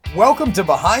Welcome to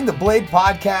Behind the Blade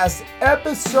Podcast,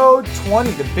 episode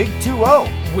 20, the big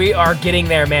 2-0. We are getting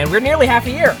there, man. We're nearly half a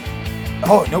year.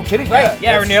 Oh, no kidding. Right.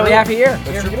 Yeah, we're nearly half a year.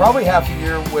 That's true. Probably half a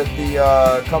year with the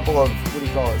couple of, what do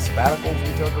you call it, sabbaticals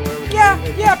we took or whatever?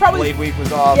 Yeah, probably. Blade Week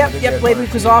was off. Yep, Blade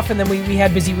Week was off, and then we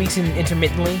had busy weeks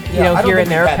intermittently, here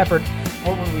and there, peppered.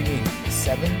 What would we need,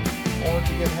 7 or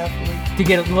to get half a week? To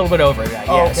get a little bit over that,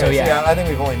 yeah. Okay. So I think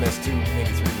we've only missed 2, maybe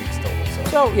 3 weeks total.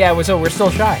 So we're still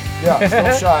shy. Yeah,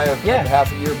 still shy of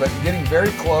half a year, but getting very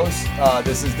close.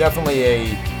 This is definitely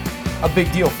a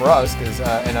big deal for us, because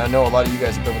and I know a lot of you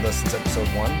guys have been with us since episode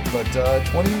 1, but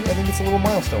 20, I think it's a little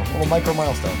milestone, a little micro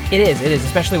milestone. It is,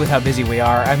 especially with how busy we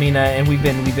are. I mean, and we've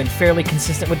been fairly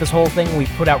consistent with this whole thing.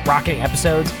 We've put out rocketing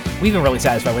episodes. We've been really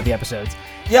satisfied with the episodes.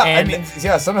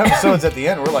 Yeah, some episodes at the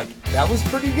end we're like, that was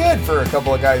pretty good for a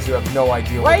couple of guys who have no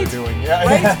idea what they're doing. Yeah,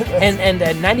 right. and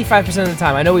 95% of the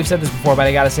time, I know we've said this before, but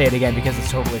I gotta say it again because it's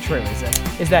totally true.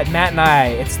 Is that Matt and I?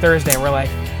 It's Thursday, and we're like,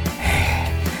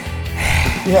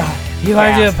 yeah. You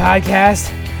want to do a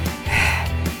podcast?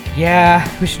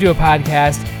 Yeah, we should do a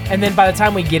podcast. And then by the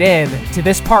time we get in to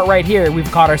this part right here,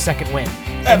 we've caught our second win.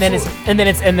 And then it's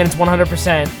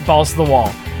 100% balls to the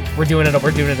wall. We're doing it up. Do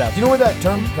you know where that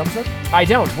term comes from? I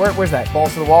don't. Where's that?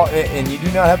 Balls to the wall. And you do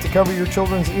not have to cover your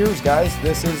children's ears, guys.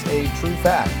 This is a true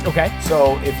fact. Okay.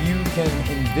 So if you can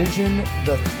envision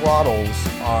the throttles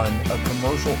on a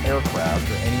commercial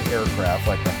aircraft or any aircraft,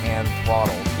 like the hand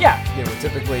throttle. Yeah. They were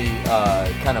typically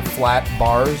kind of flat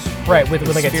bars. Right, with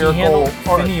like a T-handle?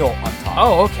 Finial on top.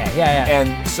 Oh, okay. Yeah.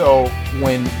 And so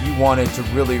when you wanted to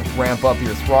really ramp up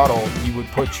your throttle, you would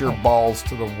put your balls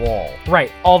to the wall.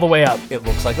 Right, all the way up. It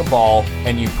looks like a ball,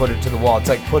 and you put it to the wall. It's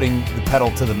like putting the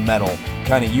pedal to the metal,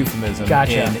 kind of euphemism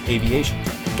in aviation.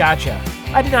 Gotcha.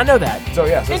 I did not know that. So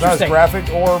it's not as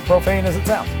graphic or profane as it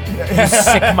sounds. You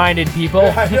sick-minded people.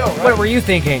 I know, right? What were you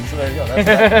thinking? So there you go.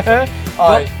 That's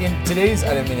that. In today's,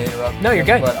 I didn't mean to interrupt. No, you're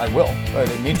good. But I will. I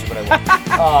didn't mean to, but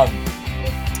I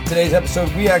will. Today's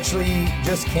episode, we actually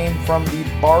just came from the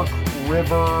Bark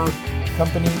River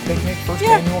Company Picnic, first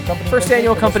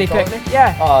annual company picnic.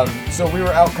 Yeah. So we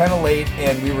were out kind of late,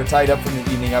 and we were tied up from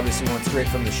the evening. Obviously, we went straight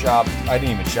from the shop. I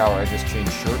didn't even shower. I just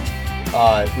changed shirts.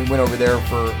 We went over there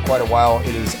for quite a while.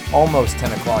 It is almost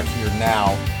 10 o'clock here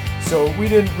now. So we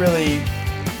didn't really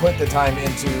put the time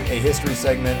into a history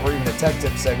segment or even a tech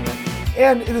tip segment.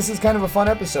 And this is kind of a fun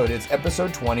episode. It's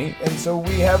episode 20, and so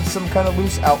we have some kind of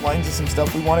loose outlines of some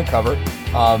stuff we want to cover,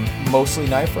 mostly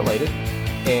knife related.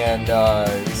 And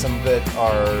some of it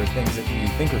are things that we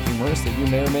think are humorous that you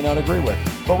may or may not agree with.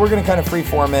 But we're going to kind of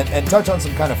freeform it and touch on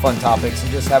some kind of fun topics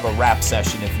and just have a rap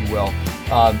session, if you will.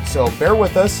 So bear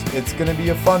with us. It's going to be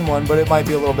a fun one, but it might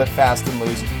be a little bit fast and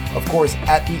loose. Of course,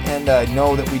 at the end, I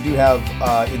know that we do have,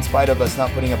 in spite of us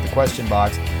not putting up the question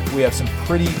box, we have some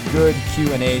pretty good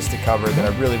Q&As to cover that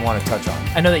I really want to touch on.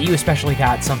 I know that you especially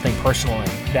got something personally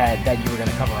that you were going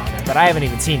to cover on there that I haven't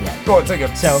even seen yet. Oh, it's like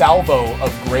a salvo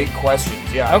of great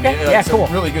questions. Yeah. Okay. Cool.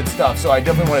 Really good stuff. So I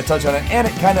definitely want to touch on it, and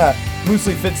it kind of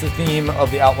loosely fits the theme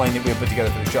of the outline that we have put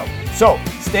together for the show. So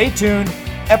stay tuned.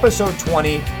 Episode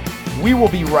 20. We will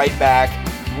be right back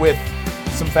with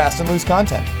some fast and loose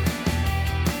content.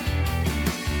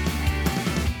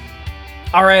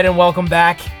 All right, and welcome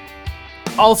back.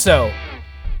 Also,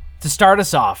 to start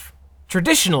us off,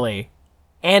 traditionally,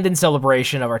 and in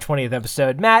celebration of our 20th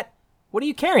episode, Matt, what are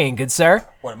you carrying, good sir?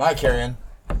 What am I carrying?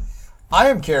 I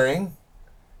am carrying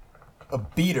a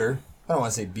beater. I don't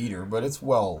want to say beater, but it's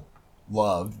well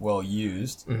loved, well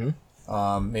used.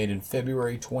 Mm-hmm. Made in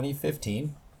February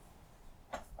 2015.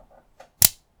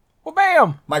 Well,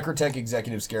 bam! Microtech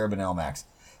Executive Scarab and LMAX.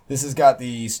 This has got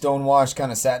the stonewash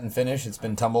kind of satin finish. It's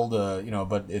been tumbled,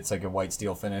 but it's like a white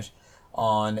steel finish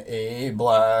on a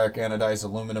black anodized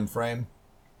aluminum frame.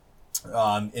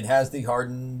 It has the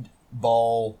hardened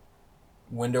ball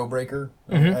window breaker.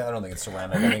 Mm-hmm. I don't think it's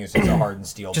ceramic. I think it's just a hardened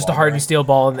steel just ball. A hardened steel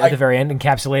ball at the very end,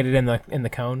 encapsulated in the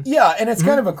cone. Yeah, and it's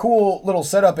kind of a cool little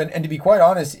setup. And to be quite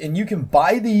honest, and you can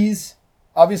buy these.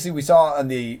 Obviously, we saw on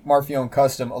the Marfione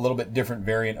Custom a little bit different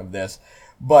variant of this.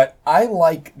 But I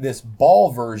like this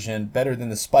ball version better than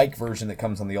the spike version that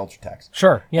comes on the Ultratech.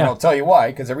 Sure, yeah. And I'll tell you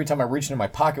why, because every time I reach into my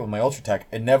pocket with my Ultratech,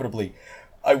 inevitably,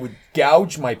 I would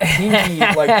gouge my pinky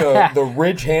like the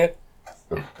ridge hand.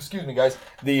 Excuse me, guys.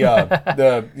 The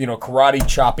karate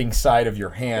chopping side of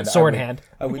your hand. Sword hand.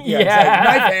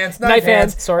 Exactly. Knife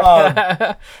hands. Sword.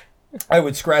 I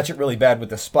would scratch it really bad with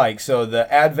the spike. So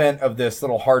the advent of this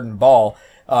little hardened ball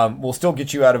will still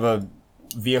get you out of a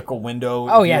vehicle window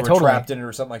if you were trapped in it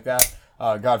or something like that.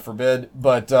 God forbid.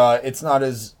 But it's not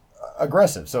as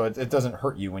aggressive, so it doesn't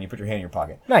hurt you when you put your hand in your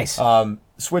pocket. Nice.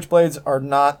 Switchblades are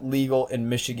not legal in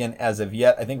Michigan as of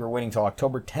yet. I think we're waiting till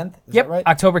October 10th. Is Yep, that right?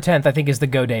 October 10th, I think, is the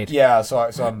go date. Yeah, so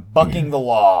I'm bucking the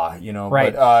law,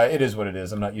 Right. But it is what it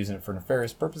is. I'm not using it for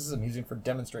nefarious purposes. I'm using it for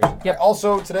demonstration. Yep.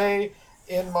 Also, today,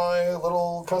 in my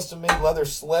little custom-made leather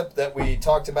slip that we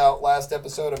talked about last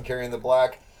episode, I'm carrying the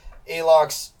black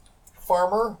Alox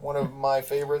Farmer, one of my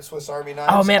favorite Swiss Army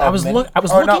knives. Oh man, I was looking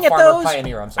at Farmer, those.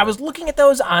 Pioneer, I'm sorry. I was looking at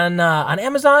those on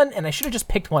Amazon, and I should have just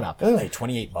picked one up. They're like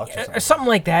 $28 or something. Or something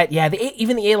like that. Yeah,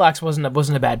 even the Alox wasn't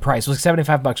a bad price. It was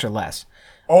 $75 or less.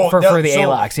 Oh, for the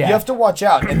Alox, yeah. You have to watch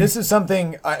out, and this is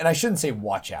something, and I shouldn't say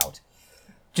watch out.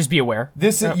 Just be aware.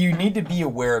 You need to be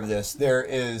aware of this. There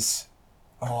is,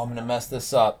 I'm going to mess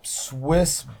this up.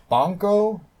 Swiss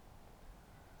Banco?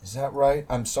 Is that right?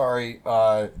 I'm sorry.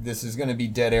 This is going to be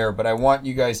dead air, but I want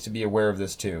you guys to be aware of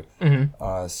this too.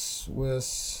 Mm-hmm.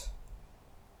 Swiss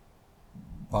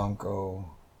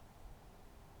Banco.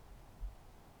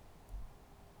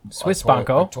 Swiss I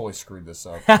Banco. totally screwed this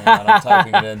up. Hang on, I'm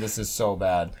typing it in. This is so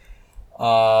bad.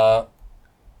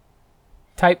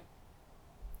 Type.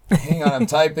 Hang on, I'm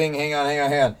typing. Hang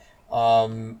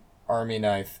on. Army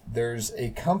knife. There's a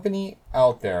company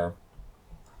out there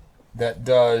that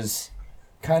does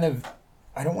kind of,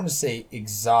 I don't want to say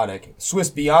exotic, Swiss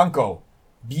Bianco,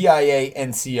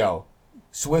 Bianco,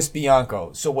 Swiss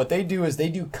Bianco. So what they do is they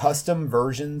do custom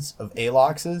versions of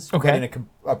Aloxes, Okay. but in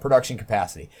a production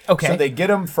capacity. Okay. So they get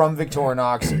them from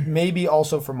Victorinox, maybe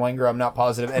also from Wenger, I'm not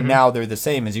positive, and now they're the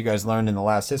same, as you guys learned in the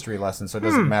last history lesson, so it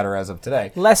doesn't matter as of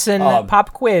today. Lesson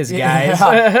pop quiz, guys.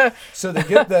 Yeah. So they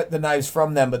get the knives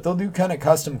from them, but they'll do kind of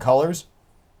custom colors.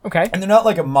 Okay. And they're not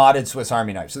like a modded Swiss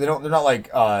Army knife. So they're not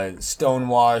like stone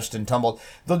washed and tumbled.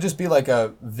 They'll just be like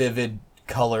a vivid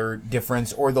color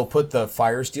difference, or they'll put the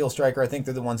Fire Steel Striker. I think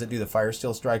they're the ones that do the Fire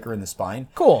Steel Striker in the spine.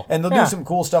 Cool. And they'll Yeah. do some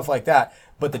cool stuff like that.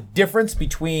 But the difference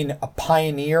between a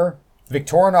Pioneer,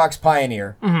 Victorinox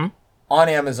Pioneer, on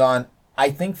Amazon, I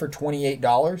think for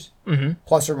 $28,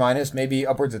 plus or minus, maybe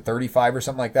upwards of $35 or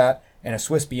something like that, and a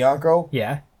Swiss Bianco,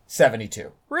 Yeah.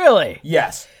 $72. Really?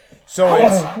 Yes. So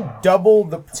it's double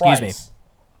the price. Excuse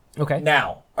me. Okay.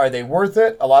 Now, are they worth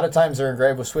it? A lot of times they're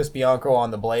engraved with Swiss Bianco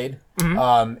on the blade,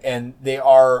 and they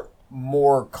are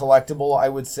more collectible, I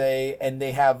would say, and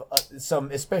they have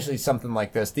some, especially something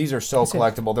like this. These are so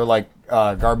collectible. They're like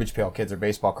garbage pail kids or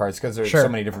baseball cards because there's Sure. so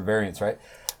many different variants, right?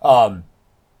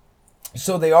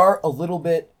 So they are a little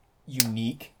bit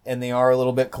unique, and they are a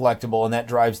little bit collectible, and that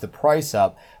drives the price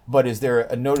up. But is there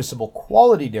a noticeable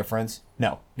quality difference?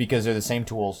 No, because they're the same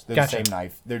tools, they're Gotcha. the same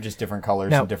knife, they're just different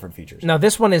colors Now- and different features. Now,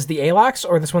 this one is the Alox,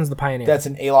 or this one's the Pioneer? That's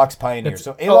an Alox Pioneer.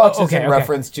 So oh, Alox is okay, in okay.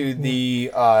 reference to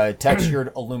the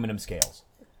textured aluminum scales.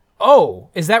 Oh,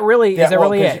 is that really? Is that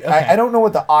well, really 'cause it? Okay. I don't know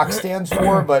what the ox stands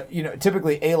for, but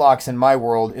typically Alox in my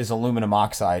world is aluminum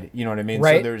oxide. You know what I mean?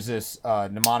 Right. So there's this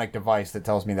mnemonic device that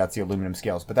tells me that's the aluminum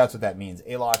scales, but that's what that means.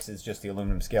 Alox is just the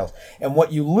aluminum scales. And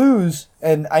what you lose,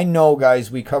 and I know,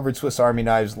 guys, we covered Swiss Army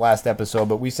knives last episode,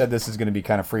 but we said this is going to be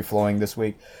kind of free flowing this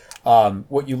week.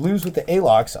 What you lose with the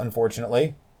Alox,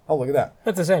 unfortunately, oh look at that,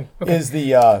 That's the same. Okay. is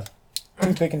the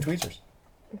toothpick and tweezers.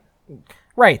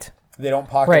 Right. They don't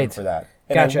pocket Right. them for that.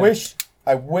 And Gotcha.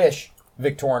 I wish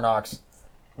Victorinox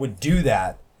would do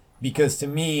that, because to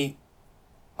me,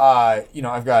 I'm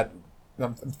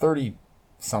 30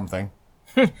 something.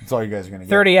 That's all you guys are gonna get.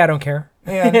 30, I don't care.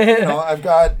 And I've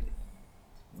got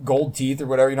gold teeth or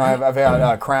whatever. I've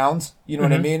had crowns. You know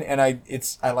what I mean? And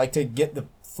I like to get the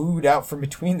food out from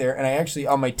between there. And I actually,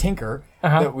 on my Tinker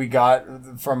that we got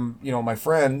from my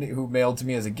friend who mailed to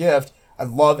me as a gift, I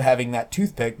love having that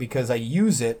toothpick because I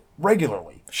use it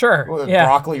regularly. Sure. With Yeah.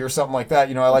 broccoli or something like that.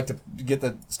 I like to get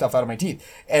the stuff out of my teeth.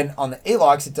 And on the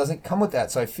Alox, it doesn't come with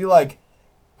that. So I feel like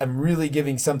I'm really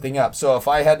giving something up. So if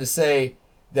I had to say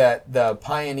that the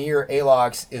Pioneer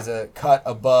Alox is a cut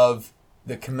above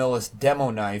the Camillus demo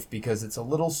knife because it's a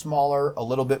little smaller, a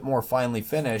little bit more finely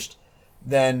finished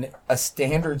than a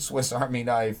standard Swiss Army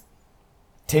knife,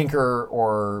 Tinker,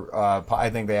 or I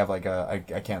think they have like I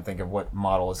can't think of what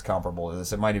model is comparable to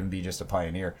this. It might even be just a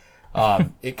Pioneer.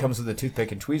 It comes with a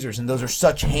toothpick and tweezers, and those are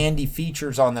such handy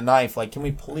features on the knife. Like, can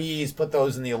we please put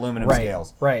those in the aluminum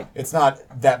scales? Right. It's not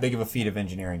that big of a feat of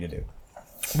engineering to do.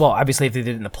 Well, obviously, if they did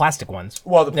it in the plastic ones.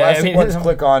 Well, the Yeah, I plastic mean- ones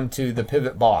click on to the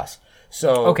pivot boss.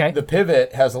 So Okay. the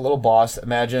pivot has a little boss.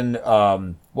 Imagine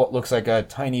what looks like a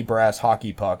tiny brass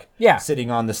hockey puck Yeah. sitting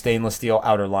on the stainless steel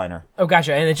outer liner. Oh,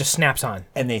 gotcha. And it just snaps on.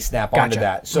 And they snap Gotcha. onto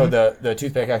that. So the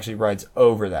toothpick actually rides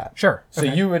over that. Sure. So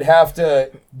Okay. you would have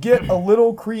to get a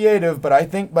little creative, but I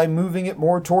think by moving it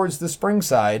more towards the spring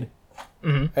side,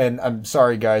 and I'm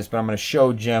sorry guys, but I'm going to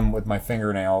show Jim with my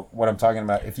fingernail what I'm talking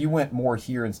about. If you went more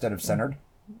here instead of centered,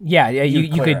 Yeah, you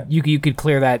clear could it. you could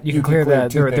clear that. You could clear the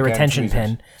toothpick and retention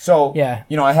tweezers. pin. So, Yeah.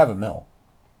 I have a mill.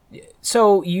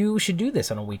 So you should do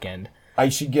this on a weekend. I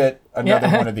should get another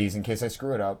one of these in case I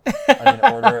screw it up. I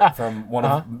can order it from one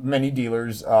of many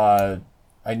dealers. I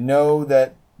know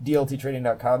that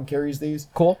DLTtrading.com carries these.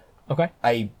 Cool. Okay.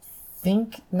 I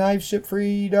think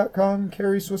KnifeShipFree.com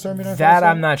carries Swiss Army knife. That also.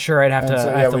 I'm not sure. I'd have to,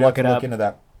 I have to we'd look it up. Look into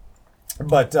that.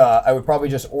 But I would probably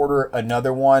just order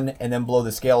another one and then blow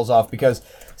the scales off because,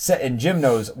 and Jim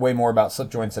knows way more about slip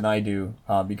joints than I do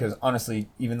because honestly,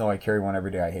 even though I carry one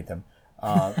every day, I hate them.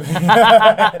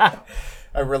 I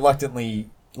reluctantly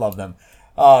love them.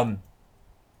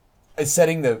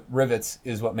 Setting the rivets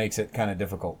is what makes it kind of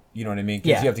difficult. You know what I mean?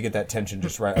 Because you have to get that tension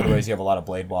just right. Otherwise, you have a lot of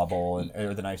blade wobble,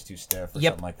 or the knife's too stiff, or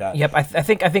something like that. Yep. I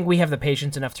think we have the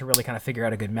patience enough to really kind of figure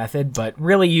out a good method. But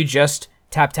really, you just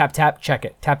tap, tap, tap, check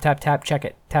it. Tap, tap, tap, check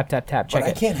it. Tap, tap, tap, check it.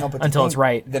 But I can't help it until it's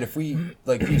right. That if we use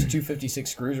 256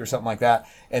 screws or something like that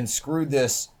and screwed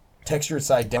this textured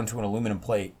side down to an aluminum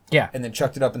plate, and then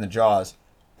chucked it up in the jaws,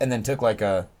 and then took like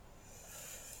a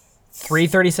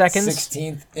 3/30 seconds,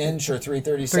 16th inch or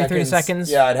 3/30 3/30 seconds.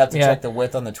 Yeah, I'd have to check the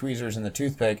width on the tweezers and the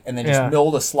toothpick, and then just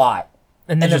milled a slot,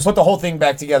 and then just put the whole thing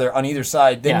back together on either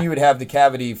side. Then you would have the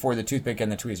cavity for the toothpick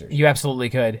and the tweezers. You absolutely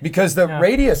could, because the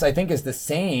radius I think is the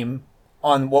same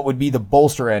on what would be the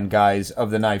bolster end, guys, of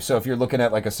the knife. So if you're looking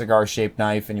at like a cigar-shaped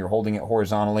knife and you're holding it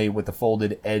horizontally with the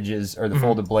folded edges or the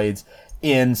folded blades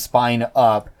in, spine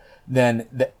up, then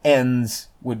the ends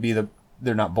would be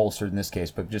they're not bolstered in this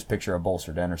case, but just picture a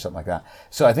bolstered end or something like that.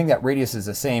 So I think that radius is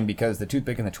the same because the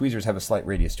toothpick and the tweezers have a slight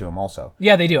radius to them also.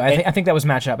 Yeah, they do. I think that was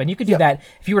matched up. And you could do that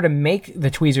if you were to make the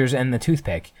tweezers and the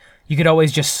toothpick. You could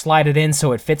always just slide it in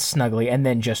so it fits snugly and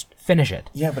then just finish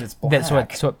it. Yeah, but it's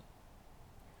black.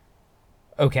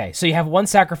 Okay, so you have one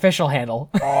sacrificial handle.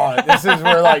 Oh, this is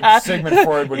where like Sigmund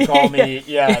Freud would call me,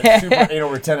 super anal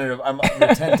retentive. I'm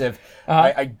retentive.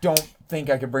 I don't think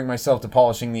I could bring myself to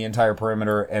polishing the entire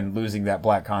perimeter and losing that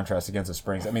black contrast against the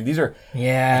springs. I mean, these are.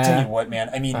 Yeah. I tell you what, man.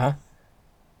 I mean,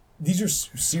 these are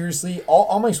seriously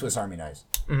all my Swiss Army knives,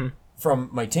 from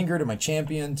my Tinker to my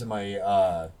Champion to my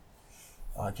I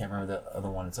can't remember the other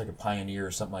one. It's like a Pioneer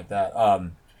or something like that.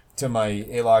 To my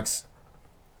Alox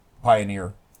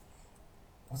Pioneer.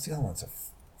 What's the other one? It's a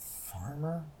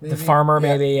Farmer, maybe? The Farmer,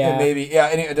 maybe, yeah. Maybe, yeah,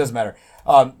 anyway, it doesn't matter.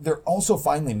 They're also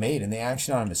finely made, and the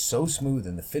action on them is so smooth,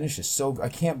 and the finish is so... I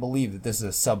can't believe that this is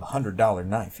a sub-$100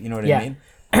 knife. You know what I mean?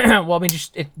 Well, I mean,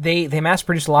 they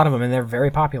mass-produce a lot of them, and they're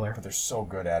very popular. But they're so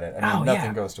good at it. I mean,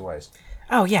 nothing goes to waste.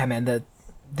 Oh, yeah, man.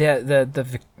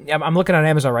 I'm looking on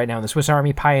Amazon right now. The Swiss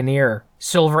Army Pioneer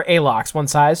Silver Alox, one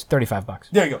size, $35.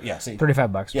 There you go. Yeah, see,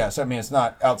 $35. Yeah, so I mean, it's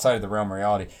not outside of the realm of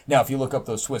reality. Now, if you look up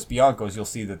those Swiss Biancos, you'll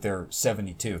see that they're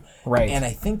 $72. Right. And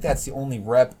I think that's the only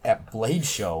rep at Blade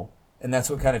Show, and that's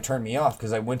what kind of turned me off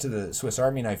because I went to the Swiss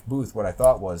Army knife booth, what I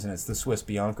thought was, and it's the Swiss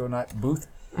Bianco booth,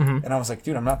 and I was like,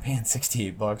 dude, I'm not paying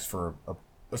 $68 for a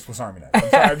Swiss Army knife. I'm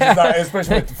sorry, I'm just not,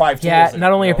 especially with the 5 tools. Yeah,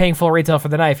 not only are you paying full retail for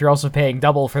the knife, you're also paying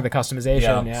double for the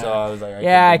customization. Yeah, so I was like,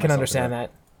 I can understand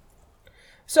that.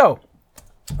 So,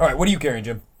 all right, what are you carrying,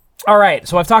 Jim? All right,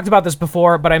 so I've talked about this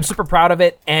before, but I'm super proud of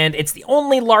it, and it's the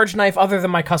only large knife other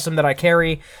than my custom that I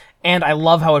carry, and I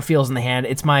love how it feels in the hand.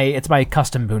 It's my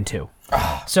custom Boon 2.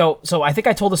 So I think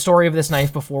I told the story of this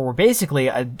knife before, where basically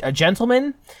a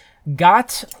gentleman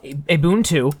got a Boon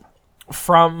 2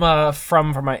 from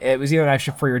my, it was either Knife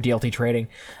Ship Free or DLT Trading,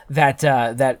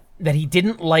 that he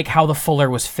didn't like how the fuller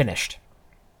was finished.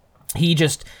 He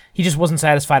just wasn't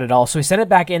satisfied at all. So he sent it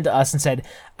back into us and said,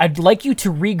 "I'd like you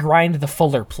to regrind the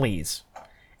fuller, please."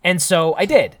 And so I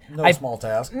did. Small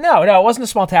task. No, it wasn't a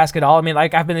small task at all. I mean,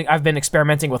 like I've been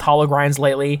experimenting with hollow grinds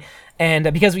lately,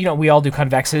 and because we all do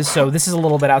convexes, so this is a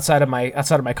little bit outside of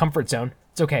my comfort zone.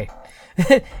 It's okay.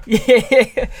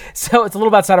 So it's a little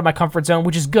bit outside of my comfort zone,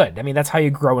 which is good. I mean, that's how you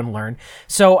grow and learn.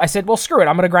 So I said, well, screw it.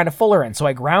 I'm going to grind a fuller in. So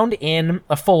I ground in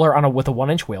a fuller with a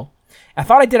 1-inch wheel. I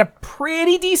thought I did a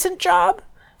pretty decent job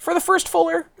for the first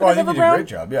fuller. I think you did a great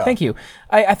job, yeah. Thank you.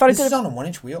 I thought this is on a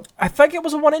 1-inch wheel? I think it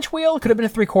was a 1-inch wheel. It could have been a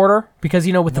 3/4 because,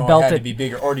 with the belt. It had to be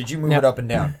bigger. Or did you move it up and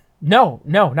down? No,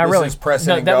 not really. This is press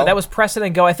it and go? That was press it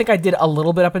and go. I think I did a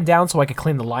little bit up and down so I could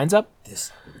clean the lines up.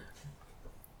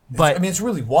 But I mean, it's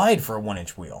really wide for a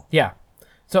 1-inch wheel. Yeah.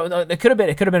 So it could have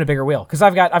been a bigger wheel because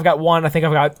I've got one. I think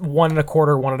I've got 1 1/4,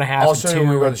 1.5. I'll show you when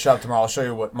we go to and- the shop tomorrow. I'll show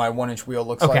you what my 1-inch wheel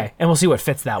looks Okay, like. and we'll see what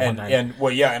fits that one. Then. And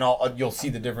well, yeah, and you'll see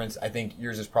the difference. I think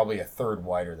yours is probably a third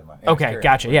wider than mine. Okay,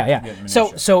 gotcha. Yeah.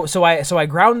 So I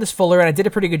ground this fuller and I did a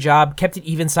pretty good job. Kept it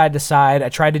even side to side. I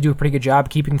tried to do a pretty good job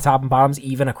keeping the top and bottoms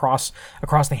even across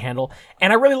the handle,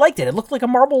 and I really liked it. It looked like a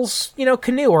marbles,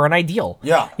 canoe or an ideal.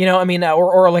 Yeah. I mean,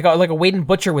 or like a Wade and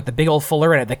Butcher with the big old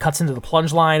fuller in it that cuts into the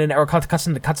plunge line or cuts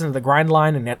into the grind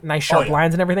line and that nice sharp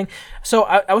lines and everything. So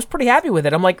I was pretty happy with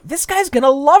it. I'm like, this guy's gonna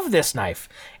love this knife.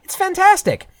 It's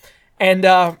fantastic. And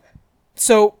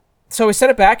so we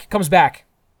sent it back. Comes back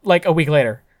like a week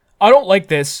later. I don't like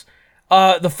this.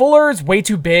 The fuller is way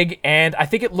too big, and I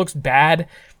think it looks bad.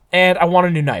 And I want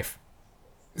a new knife.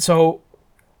 So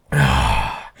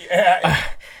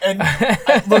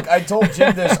Look, I told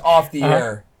Jim this off the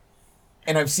air,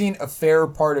 and I've seen a fair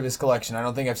part of his collection. I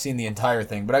don't think I've seen the entire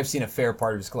thing, but I've seen a fair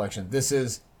part of his collection. This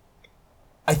is,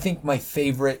 I think, my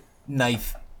favorite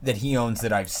knife that he owns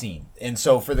that I've seen. And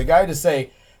so for the guy to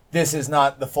say, this is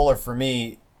not the fuller for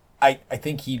me, I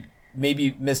think he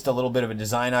maybe missed a little bit of a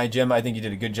design eye, Jim. I think you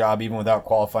did a good job, even without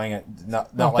qualifying it.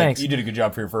 Not like thanks. You did a good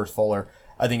job for your first fuller.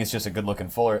 I think it's just a good-looking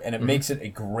fuller, and it makes it a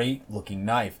great-looking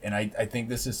knife. And I think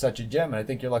this is such a gem, and I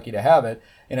think you're lucky to have it.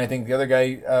 And I think the other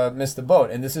guy missed the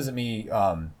boat. And this isn't me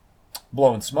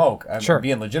blowing smoke. I'm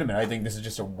being legitimate. I think this is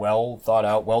just a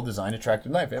well-thought-out, well-designed,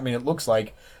 attractive knife. I mean, it looks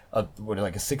like a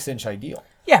 6-inch ideal.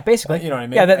 Yeah, basically. You know what I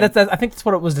mean? Yeah, I think that's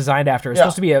what it was designed after. It's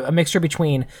supposed to be a mixture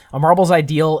between a Marbles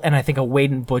Ideal and I think a Wade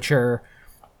and Butcher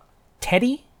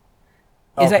Teddy.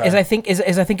 Is I think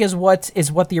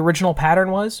what the original pattern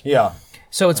was. Yeah.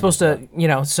 So it's supposed to,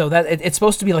 so that it's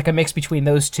supposed to be like a mix between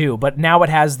those two, but now it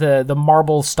has the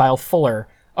marble style fuller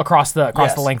across the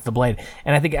length of the blade,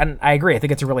 and I agree. I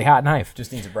think it's a really hot knife.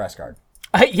 Just needs a brass guard.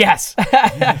 Yes.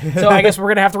 So I guess we're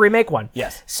gonna have to remake one.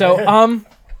 Yes. So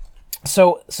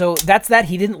so that's that.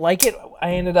 He didn't like it.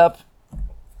 I ended up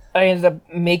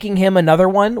making him another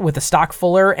one with a stock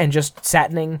fuller and just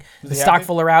satining the stock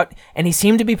fuller out, and he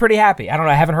seemed to be pretty happy. I don't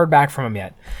know, I haven't heard back from him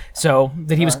yet. So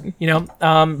that he was,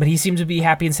 but he seemed to be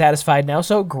happy and satisfied now.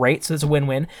 So great. So it's a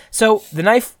win-win. So the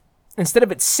knife, instead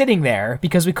of it sitting there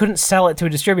because we couldn't sell it to a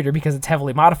distributor because it's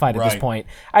heavily modified at this point,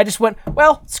 I just went,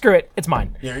 well, screw it, it's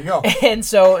mine. There you go. And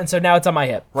so now it's on my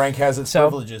hip. Rank has its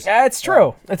privileges. Yeah, it's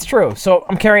true. It's true. So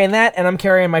I'm carrying that, and I'm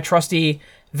carrying my trusty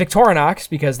Victorinox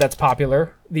because that's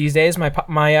popular these days.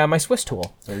 My Swiss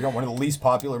tool. There you go. One of the least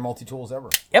popular multi-tools ever.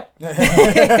 Yep.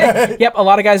 Yep. A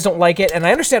lot of guys don't like it, and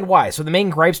I understand why. So the main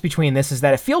gripes between this is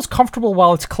that it feels comfortable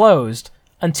while it's closed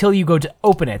until you go to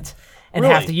open it and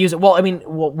have to use it. Well, I mean,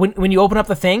 when you open up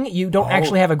the thing, you don't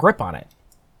actually have a grip on it,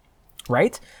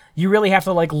 right? You really have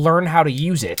to learn how to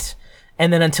use it,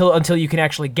 and then until you can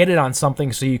actually get it on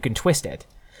something so you can twist it.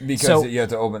 Because you have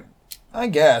to open. I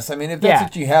guess. I mean, if that's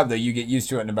what you have, though, you get used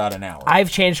to it in about an hour.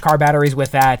 I've changed car batteries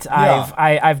with that. Yeah.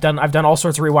 I've done all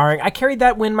sorts of rewiring. I carried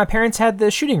that when my parents had the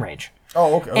shooting range.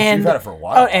 Oh, okay. So you've had it for a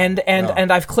while. Oh,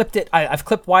 and I've clipped it. I've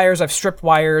clipped wires. I've stripped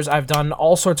wires. I've done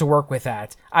all sorts of work with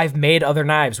that. I've made other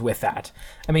knives with that.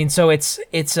 I mean, so it's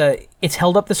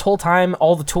held up this whole time.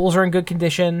 All the tools are in good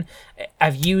condition.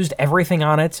 I've used everything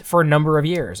on it for a number of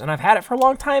years, and I've had it for a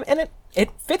long time, and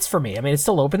it fits for me. I mean, it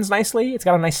still opens nicely. It's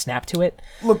got a nice snap to it.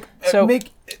 Look,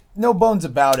 make no bones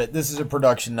about it. This is a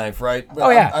production knife, right? But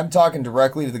I'm talking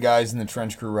directly to the guys in the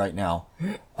trench crew right now.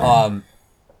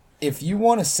 If you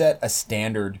want to set a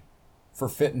standard for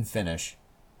fit and finish,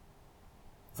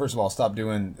 first of all, stop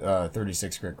doing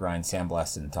 36 grit grind,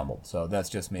 sandblasted and tumbled. So that's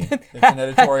just me. It's an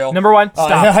editorial. Number one,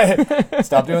 stop.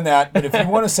 Stop doing that. But if you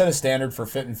want to set a standard for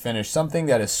fit and finish, something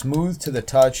that is smooth to the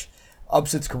touch,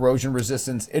 ups its corrosion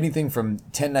resistance, anything from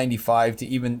 1095 to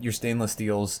even your stainless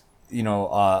steels,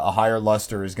 a higher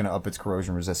luster is going to up its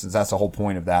corrosion resistance. That's the whole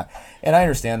point of that. And I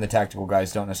understand the tactical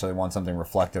guys don't necessarily want something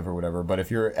reflective or whatever, but if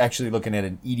you're actually looking at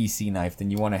an EDC knife, then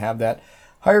you want to have that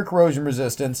higher corrosion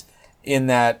resistance in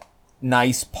that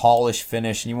nice polished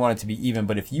finish, and you want it to be even.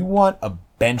 But if you want a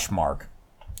benchmark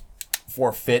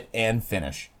for fit and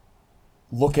finish,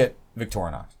 look at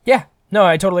Victorinox. Yeah. No,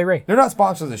 I totally agree. They're not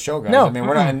sponsors of the show, guys. No. I mean,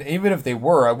 we're not, and even if they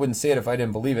were, I wouldn't say it if I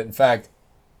didn't believe it. In fact,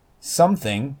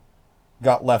 something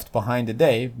got left behind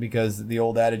today because the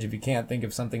old adage, if you can't think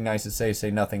of something nice to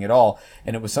say nothing at all.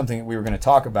 And it was something that we were going to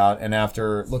talk about. And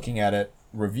after looking at it,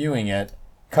 reviewing it,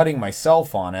 cutting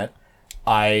myself on it,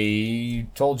 I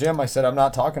told Jim, I said, I'm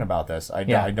not talking about this. I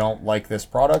don't like this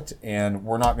product, and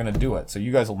we're not going to do it. So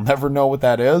you guys will never know what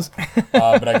that is.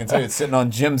 But I can tell you it's sitting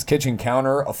on Jim's kitchen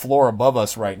counter, a floor above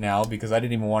us right now, because I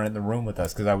didn't even want it in the room with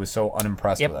us because I was so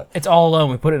unimpressed with it. It's all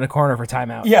alone. We put it in a corner for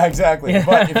timeout. Yeah, exactly.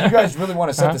 But if you guys really want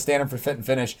to set the standard for fit and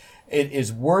finish, it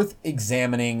is worth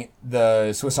examining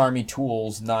the Swiss Army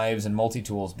tools, knives, and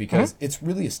multi-tools because it's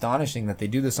really astonishing that they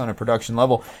do this on a production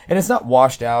level. And it's not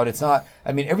washed out. It's not,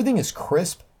 I mean, everything is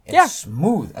crisp and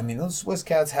smooth. I mean, those Swiss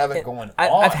cats have it going on.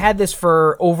 I've had this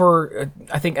for over,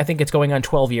 I think it's going on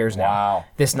 12 years now. Wow.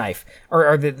 This knife,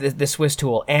 or the Swiss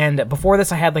tool. And before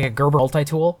this, I had like a Gerber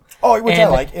multi-tool. Oh, which I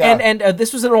like, yeah. And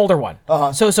this was an older one.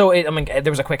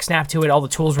 There was a quick snap to it. All the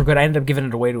tools were good. I ended up giving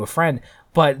it away to a friend.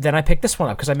 But then I picked this one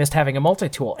up because I missed having a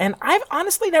multi-tool. And I've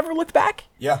honestly never looked back.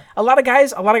 Yeah. A lot of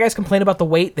guys complain about the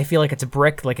weight. They feel like it's a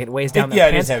brick, like it weighs down their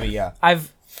pants. Yeah, it is heavy, yeah.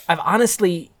 I've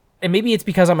honestly, and maybe it's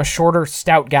because I'm a shorter,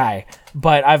 stout guy,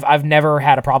 but I've never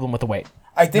had a problem with the weight.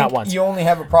 I think Not once. you only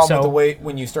have a problem with the weight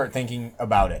when you start thinking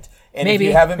about it. And maybe,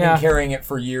 if you haven't been carrying it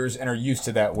for years and are used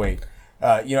to that weight,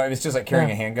 it's just like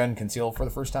carrying a handgun concealed for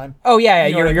the first time. Oh, yeah,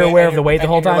 you're aware of the weight the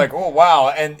whole time. You're like, oh, wow.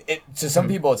 And to some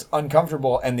people, it's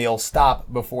uncomfortable, and they'll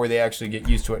stop before they actually get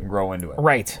used to it and grow into it.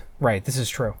 Right. This is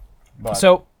true. But,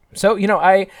 so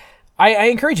I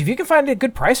encourage you, if you can find a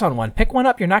good price on one, pick one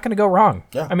up. You're not going to go wrong.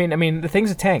 Yeah. I mean, the thing's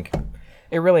a tank.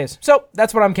 It really is. So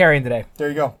that's what I'm carrying today. There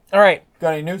you go. All right.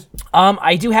 Got any news?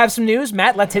 I do have some news.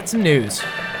 Matt, let's hit some news.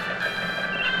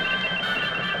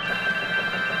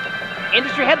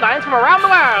 Industry headlines from around the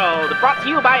world, brought to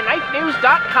you by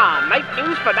KnifeNews.com. Knife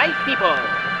news for knife people.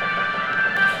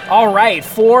 All right,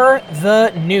 for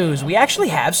the news, we actually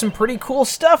have some pretty cool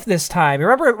stuff this time.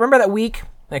 Remember that week,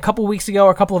 a couple weeks ago,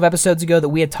 or a couple of episodes ago, that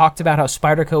we had talked about how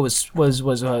Spyderco was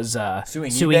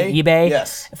suing eBay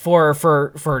yes.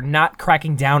 for not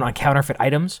cracking down on counterfeit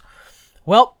items.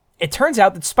 Well, it turns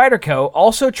out that Spyderco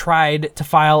also tried to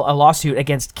file a lawsuit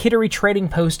against Kittery Trading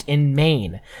Post in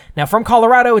Maine. Now, from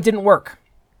Colorado, it didn't work.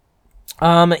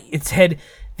 It said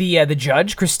the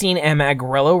judge, Christine M.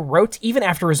 Agorello, wrote, even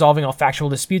after resolving all factual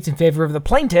disputes in favor of the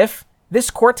plaintiff,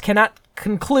 this court cannot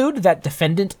conclude that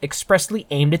defendant expressly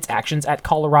aimed its actions at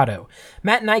Colorado.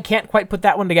 Matt and I can't quite put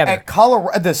that one together. At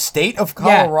Colorado, the state of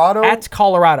Colorado? Yeah, at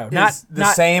Colorado. Is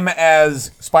not same as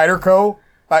Spyderco?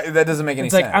 That doesn't make any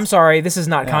sense. It's like, I'm sorry, this is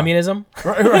not communism.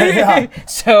 Right, yeah.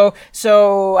 So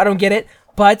I don't get it.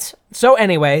 But so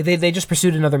anyway, they just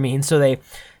pursued another means. So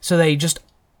they just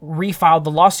refiled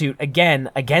the lawsuit again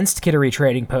against Kittery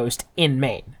Trading Post in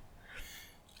Maine.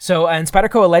 So, and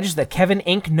Spyderco alleges that Kevin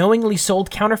Inc. knowingly sold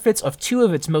counterfeits of two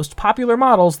of its most popular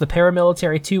models, the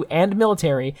Paramilitary 2 and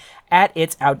Military, at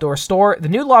its outdoor store. The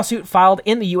new lawsuit filed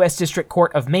in the U.S. District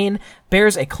Court of Maine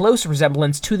bears a close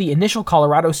resemblance to the initial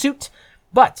Colorado suit,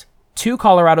 but two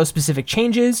Colorado-specific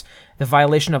changes, the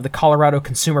violation of the Colorado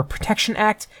Consumer Protection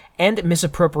Act and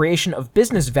misappropriation of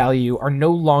business value, are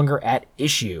no longer at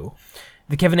issue.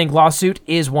 The Kevin Inc. lawsuit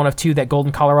is one of two that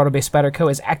Golden, Colorado-based Spyderco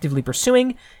is actively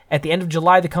pursuing. At the end of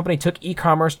July, the company took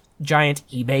e-commerce giant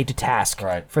eBay to task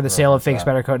for the sale of fake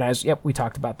Spyderco knives. Yep, we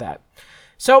talked about that.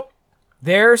 So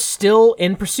they're still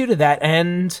in pursuit of that,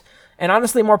 and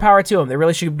honestly, more power to them. They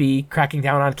really should be cracking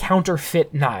down on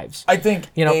counterfeit knives. I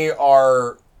think they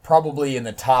are probably in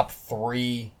the top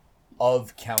 3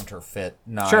 of counterfeit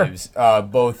knives,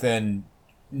 both in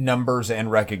numbers and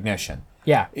recognition.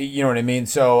 Yeah. You know what I mean?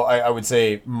 So I would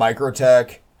say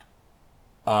Microtech,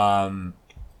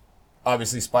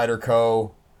 obviously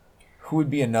Spyderco. Who would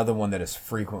be another one that is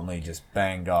frequently just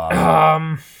banged off?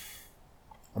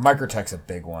 Microtech's a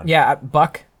big one. Yeah,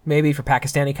 Buck, maybe for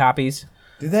Pakistani copies.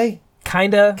 Do they?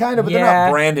 Kinda, but they're not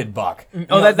branded Buck.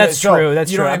 That's true.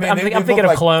 That's true. What I mean? I'm thinking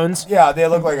of clones. Yeah, they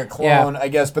look like a clone, I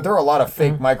guess. But there are a lot of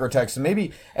fake Microtechs.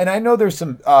 Maybe, and I know there's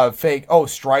some fake.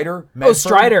 Strider. Medford,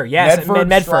 Strider. Yes,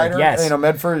 Medford. Strider. Yes.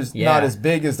 Medford is not as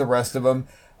big as the rest of them.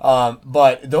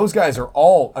 But those guys are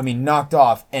all, knocked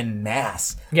off en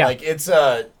masse. Yeah. Like it's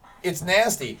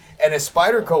nasty. And as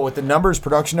Spyderco, with the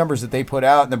production numbers that they put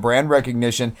out, and the brand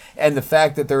recognition, and the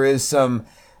fact that there is some.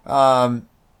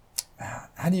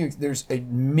 There's a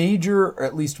major, or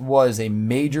at least was a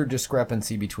major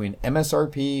discrepancy between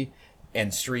MSRP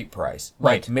and street price.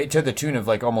 Right. Like, to the tune of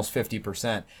almost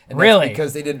 50%. And really? That's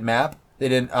because they didn't map. They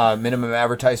didn't minimum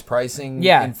advertised pricing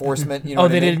enforcement. You know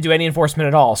they didn't do any enforcement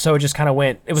at all. So it just kind of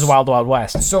went, it was Wild Wild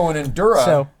West. So an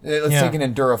Endura, let's take an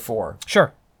Endura 4.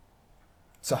 Sure.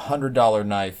 It's a $100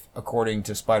 knife according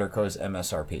to Spyderco's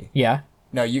MSRP. Yeah.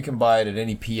 Now, you can buy it at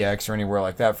any PX or anywhere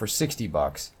like that for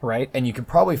 $60. Right. And you can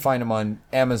probably find them on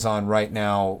Amazon right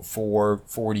now for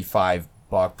 $45.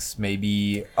 bucks,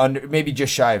 maybe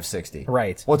just shy of 60.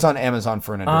 Right. What's on Amazon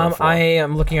for an Enduro 4? I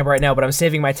am looking up right now, but I'm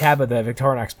saving my tab of the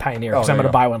Victorinox Pioneer because I'm there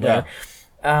going to you buy go. one Yeah.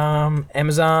 later.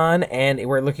 Amazon, and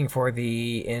we're looking for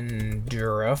the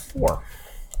Endura 4.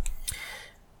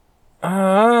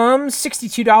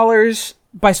 $62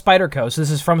 by Spyderco. So this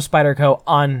is from Spyderco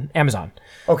on Amazon.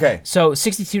 Okay. So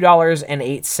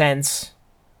 $62.08.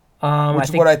 Which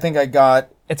is what I think I got.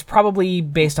 It's probably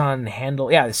based on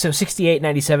handle. Yeah, so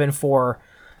 $68.97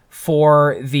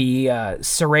 for the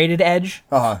serrated edge.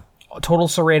 Total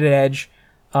serrated edge.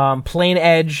 Plain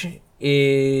edge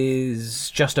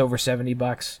is just over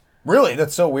 $70. Really?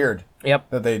 That's so weird. Yep.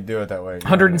 That they do it that way.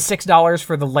 $106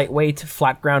 for the lightweight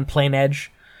flat ground plain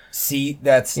edge. See,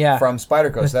 that's from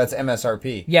Spyderco, so that's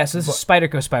MSRP. Yeah, so this is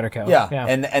Spyderco. Yeah.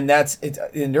 And that's it's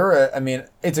Endura. I mean,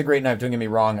 it's a great knife. Don't get me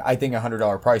wrong. I think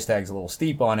 $100 price tag's a little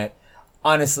steep on it.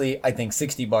 Honestly, I think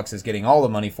 $60 is getting all the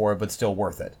money for it, but still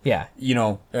worth it. Yeah.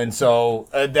 And so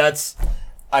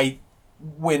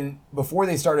before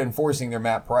they started enforcing their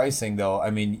MAP pricing, though,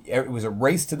 I mean, it was a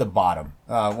race to the bottom.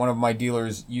 One of my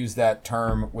dealers used that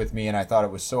term with me, and I thought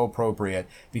it was so appropriate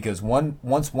because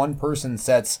once one person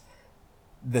sets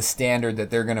the standard that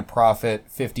they're going to profit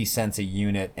 50 cents a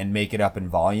unit and make it up in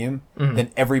volume, then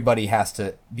everybody has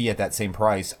to be at that same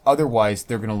price. Otherwise,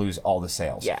 they're going to lose all the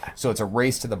sales. Yeah. So it's a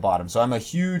race to the bottom. So I'm a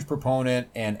huge proponent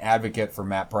and advocate for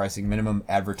MAP pricing, minimum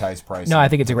advertised pricing. No, I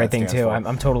think it's a great That thing stands too. for.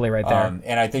 I'm totally right there.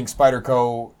 And I think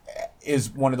Spyderco is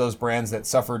one of those brands that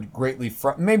suffered greatly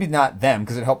from, maybe not them,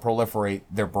 because it helped proliferate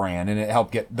their brand and it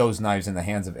helped get those knives in the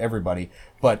hands of everybody.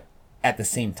 But at the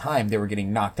same time, they were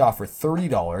getting knocked off for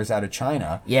 $30 out of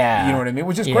China. Yeah. You know what I mean?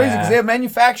 Which is crazy because they have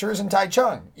manufacturers in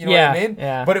Taichung. You know what I mean?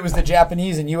 Yeah. But it was the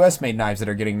Japanese and U.S. made knives that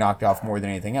are getting knocked off more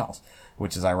than anything else,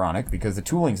 which is ironic because the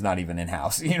tooling's not even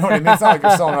in-house. You know what I mean? It's not like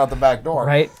you're selling it out the back door.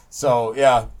 Right. So,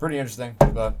 yeah, pretty interesting.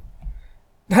 But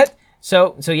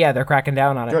So yeah, they're cracking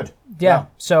down on it. Good. Yeah. Yeah.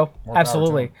 So power to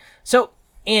absolutely. them. So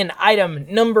in item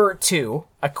number 2,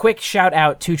 a quick shout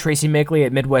out to Tracy Mickley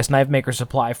at Midwest Knife Maker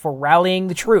Supply for rallying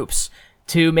the troops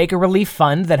to make a relief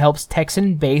fund that helps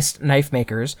Texan-based knife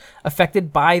makers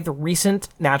affected by the recent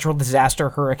natural disaster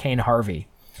Hurricane Harvey.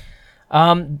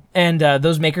 And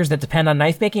those makers that depend on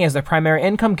knife making as their primary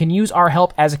income can use our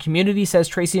help as a community, says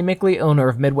Tracy Mickley, owner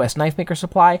of Midwest Knife Maker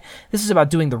Supply. This is about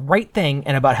doing the right thing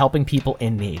and about helping people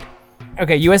in need.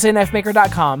 Okay,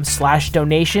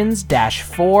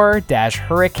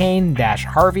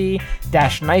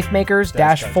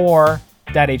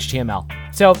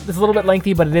 usaKnifeMaker.com/donation-for-Harvey-knifemakers-4.html. So it's a little bit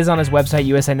lengthy, but it is on his website,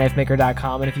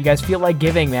 usaKnifeMaker.com. And if you guys feel like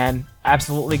giving, man,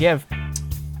 absolutely give.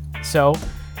 So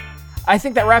I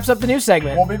think that wraps up the news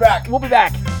segment. we'll be back. We'll be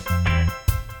back.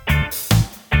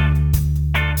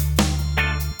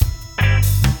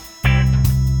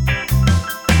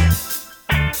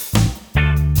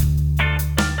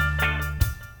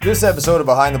 This episode of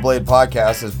Behind the Blade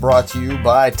podcast is brought to you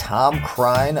by Tom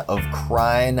Crine of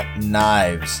Crine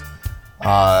Knives.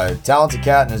 Talented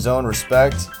cat in his own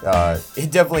respect. He's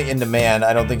definitely in demand.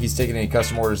 I don't think he's taking any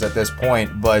custom orders at this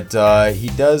point, but he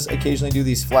does occasionally do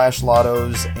these flash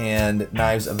lottos and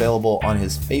knives available on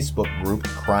his Facebook group,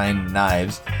 Crine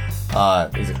Knives.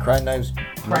 Is it Crine Knives?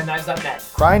 CrineKnives.net.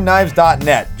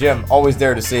 CrineKnives.net. Jim, always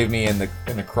there to save me in the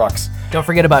crux. Don't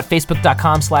forget about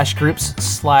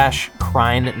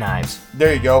Facebook.com/groups/Crine Knives.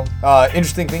 There you go.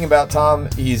 Interesting thing about Tom,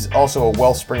 he's also a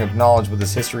wellspring of knowledge with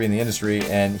his history in the industry,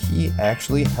 and he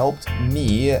actually helped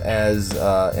me as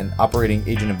an operating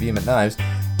agent of Vehement Knives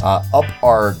up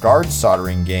our guard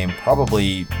soldering game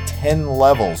probably 10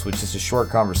 levels, which is a short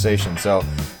conversation. So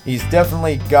he's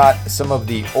definitely got some of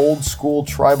the old school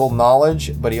tribal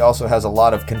knowledge, but he also has a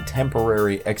lot of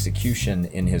contemporary execution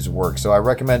in his work. So I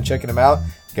recommend checking him out.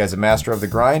 The guy's a master of the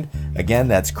grind. Again,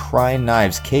 that's Crine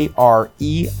Knives, Krein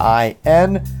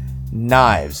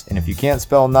Knives. And if you can't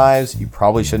spell knives, you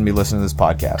probably shouldn't be listening to this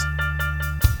podcast.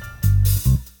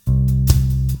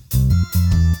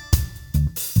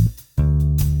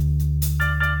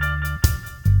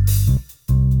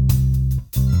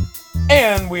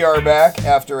 And we are back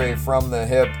after a From the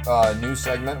Hip news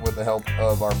segment with the help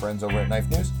of our friends over at Knife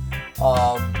News.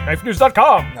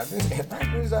 KnifeNews.com.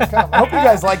 KnifeNews.com. I hope you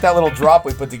guys like that little drop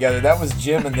we put together. That was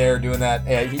Jim in there doing that.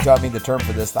 He taught me the term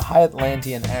for this, the High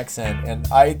Atlantean accent, and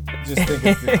I just think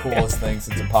it's the coolest thing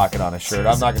since a pocket on a shirt.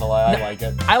 I'm not gonna lie, I like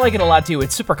it. I like it a lot too.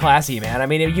 It's super classy, man. I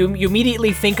mean, you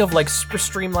immediately think of like super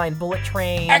streamlined bullet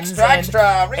trains,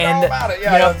 Extra. Read all about it.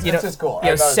 Yeah, it's just cool. You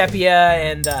know, sepia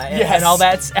and all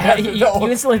that. You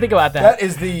instantly think about that. That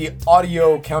is the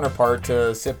audio counterpart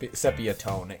to sepia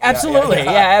tone. Absolutely,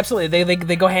 yeah, absolutely.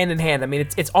 they go hand in hand. I mean,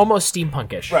 it's almost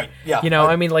steampunkish. Right, yeah. You know,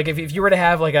 I mean, like if you were to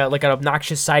have like an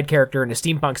obnoxious side character in a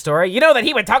steampunk story, you know that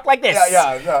he would talk like this. Yeah,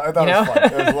 I thought it was fun.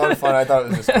 It was a lot of fun. I thought it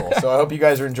was just cool. So I hope you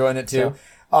guys are enjoying it too.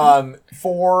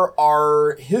 For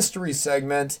our history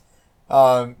segment,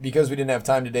 because we didn't have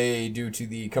time today due to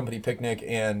the company picnic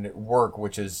and work,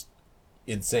 which is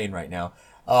insane right now,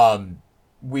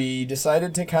 we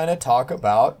decided to kind of talk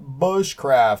about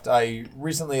bushcraft. I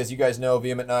recently, as you guys know,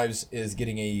 Vehement Knives is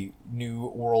getting a new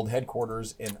world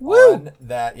headquarters, and on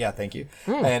that, thank you.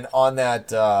 And on that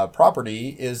property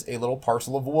is a little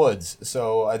parcel of woods.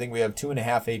 So I think we have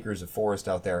 2.5 acres of forest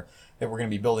out there that we're going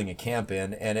to be building a camp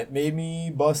in, and it made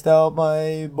me bust out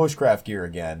my bushcraft gear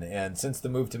again. And since the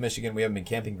move to Michigan, we haven't been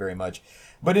camping very much.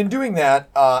 But in doing that,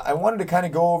 I wanted to kind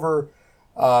of go over,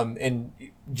 and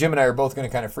Jim and I are both going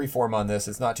to kind of freeform on this.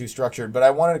 It's not too structured, but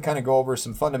I wanted to kind of go over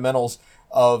some fundamentals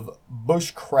of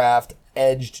bushcraft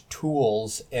edged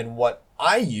tools and what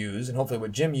I use, and hopefully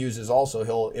what Jim uses also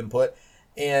he'll input,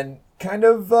 and kind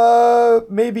of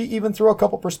maybe even throw a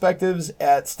couple perspectives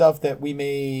at stuff that we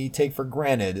may take for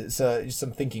granted. So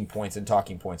some thinking points and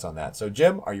talking points on that. So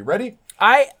Jim, are you ready?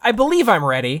 I believe I'm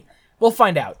ready. We'll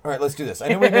find out. All right, let's do this. I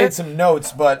know we made some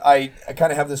notes, but I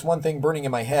kind of have this one thing burning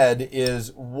in my head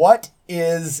is, what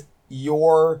is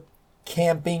your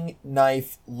camping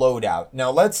knife loadout?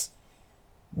 Now, let's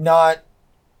not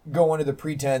go under the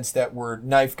pretense that we're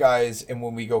knife guys, and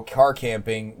when we go car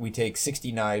camping, we take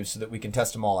 60 knives so that we can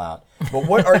test them all out. But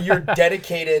what are your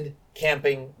dedicated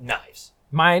camping knives?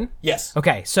 Mine? Yes.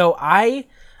 Okay, so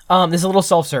this is a little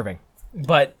self-serving.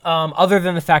 But other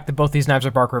than the fact that both these knives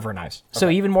are Bark River knives. So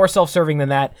even more self-serving than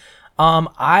that,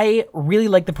 I really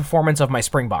like the performance of my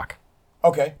Springbok.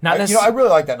 Okay. I really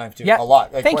like that knife too. A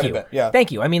lot. Like, Thank quite you. a bit. Yeah.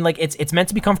 Thank you. I mean, like it's meant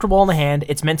to be comfortable in the hand.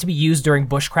 It's meant to be used during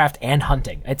bushcraft and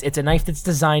hunting. It's a knife that's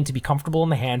designed to be comfortable in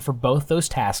the hand for both those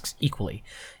tasks equally.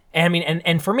 And I mean,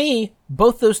 and for me,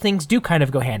 both those things do kind of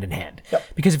go hand in hand. Yep.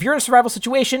 Because if you're in a survival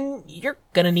situation, you're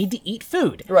gonna need to eat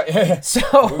food. Right.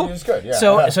 So Food is good.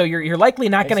 Yeah. So you're likely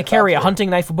not going to carry a hunting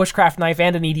knife, a bushcraft knife,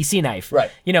 and an EDC knife. Right.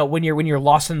 You know, when you're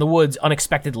lost in the woods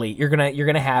unexpectedly, you're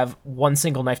gonna have one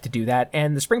single knife to do that.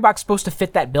 And the Springbok's supposed to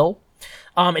fit that bill.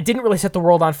 It didn't really set the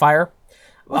world on fire.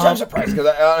 Which I'm surprised, because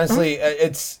honestly,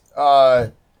 it's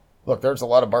look, there's a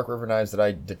lot of Bark River knives that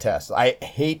I detest. I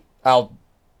hate.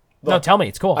 No, tell me,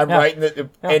 it's cool. I'm right,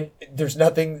 and there's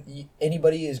nothing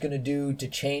anybody is going to do to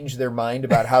change their mind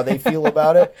about how they feel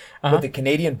about it. But the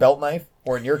Canadian belt knife,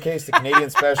 or in your case, the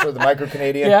Canadian Special, the Micro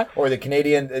Canadian, or the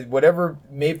Canadian, whatever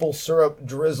maple syrup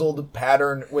drizzled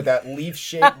pattern with that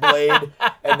leaf-shaped blade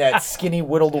and that skinny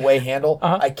whittled away handle,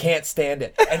 I can't stand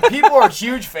it. And people are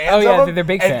huge fans of them. They're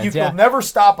big and fans. You'll never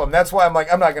stop them. That's why I'm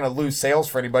like, I'm not going to lose sales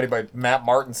for anybody by Matt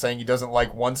Martin saying he doesn't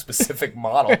like one specific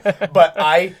model. But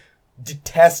I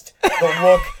detest the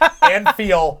look and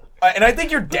feel, and I think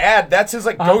your dad, that's his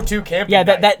go-to camping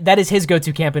knife. that is his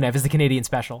go-to camping knife, is the Canadian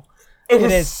Special. It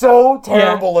is so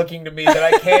terrible looking to me that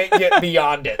I can't get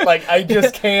beyond it. Like, I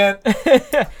just can't.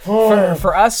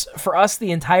 For us,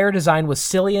 the entire design was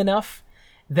silly enough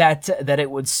that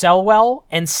it would sell well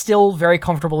and still very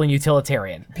comfortable and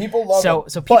utilitarian. People love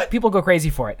it. So people go crazy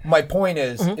for it. My point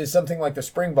is something like the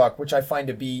Springbok, which I find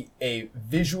to be a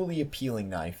visually appealing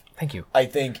knife. Thank you. I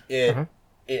think it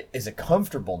is a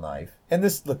comfortable knife. And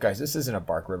this, look, guys, this isn't a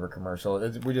Bark River commercial.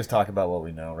 We just talk about what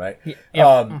we know, right?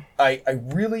 Yeah. I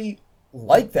really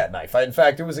like that knife. In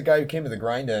fact, there was a guy who came to the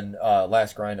grind-in,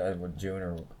 last grind, June,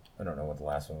 or I don't know what the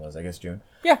last one was. I guess June.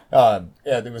 Yeah.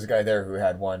 There was a guy there who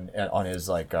had one on his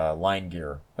line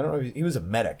gear. I don't know. He was a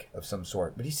medic of some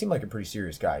sort, but he seemed like a pretty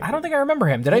serious guy. I don't think I remember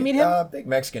him. Did I meet him? Big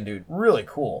Mexican dude, really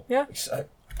cool. Yeah.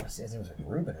 His name was like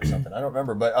Ruben or something. I don't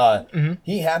remember, but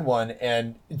he had one,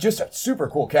 and just a super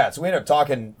cool cat. So we ended up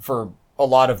talking for a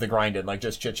lot of the grind-in, like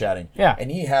just chit-chatting. Yeah.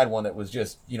 And he had one that was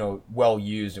just, well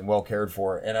used and well cared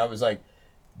for, and I was like,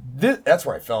 that's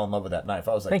where I fell in love with that knife.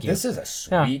 I was like, this is a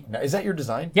sweet knife. Is that your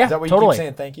design? Yeah, Is that what totally. you keep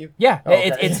saying thank you? Yeah. Oh,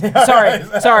 okay.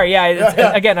 It's sorry.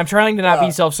 Yeah. Again, I'm trying to not be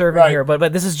self-serving here,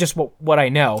 but this is just what I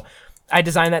know. I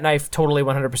designed that knife totally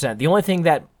 100%. The only thing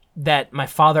that my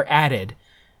father added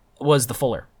was the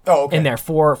fuller. Oh, okay. In there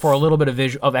for a little bit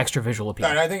of extra visual appeal.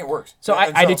 And I think it works. So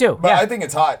I do too. But I think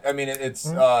it's hot. I mean, it's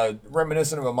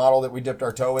reminiscent of a model that we dipped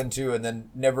our toe into and then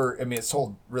never, I mean, it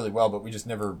sold really well, but we just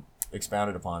never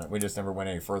expounded upon it. We just never went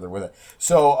any further with it.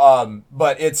 So,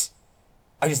 but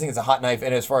I just think it's a hot knife.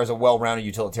 And as far as a well-rounded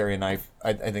utilitarian knife,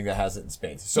 I think that has it in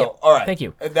spades. So, all right. Thank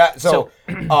you.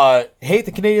 Hate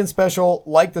the Canadian Special,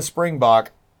 like the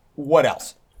Springbok. What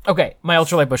else? Okay, my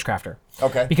ultralight bushcrafter.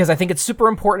 Okay. Because I think it's super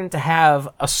important to have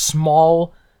a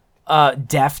small,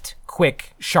 deft,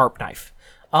 quick, sharp knife.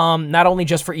 Not only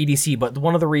just for EDC, but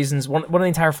one of the reasons, one of the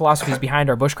entire philosophies behind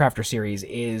our Bushcrafter series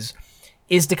is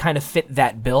to kind of fit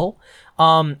that bill.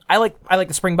 I like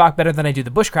the Springbok better than I do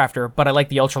the Bushcrafter, but I like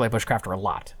the Ultralight Bushcrafter a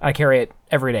lot. I carry it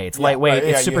every day. It's lightweight,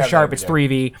 it's super sharp, it's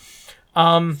 3V.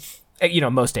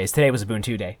 Most days. Today was a Boon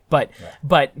 2 day, but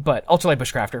Ultralight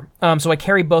Bushcrafter. So I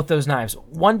carry both those knives.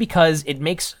 One, because it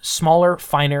makes smaller,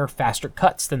 finer, faster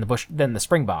cuts than the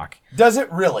Springbok. Does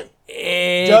it really?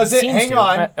 Does it? Hang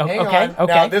on. Hang on. Okay.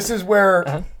 Now, this is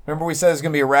where, remember we said it's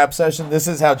going to be a rap session? This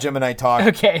is how Jim and I talk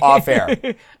off air.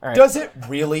 All right. Does it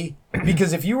really?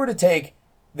 Because if you were to take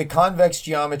the convex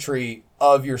geometry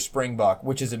of your Springbok,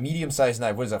 which is a medium-sized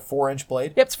knife, what is a 4-inch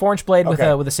blade? Yep, it's 4-inch blade with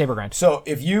a saber grind. So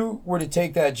if you were to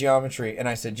take that geometry, and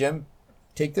I said, Jim,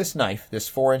 take this knife, this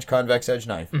 4-inch convex edge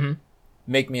knife,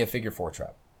 make me a figure 4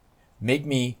 trap. Make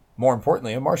me, more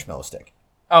importantly, a marshmallow stick.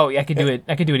 Oh, yeah, I could do it.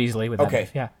 I could do it easily with that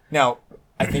knife. Yeah. Now,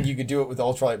 I think you could do it with the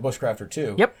Ultralight Bushcrafter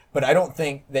too. Yep. But I don't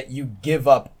think that you give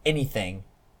up anything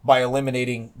by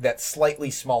eliminating that slightly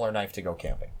smaller knife to go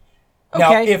camping.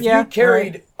 Now, Okay, if you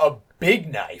carried a big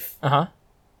knife,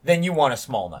 then you want a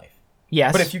small knife.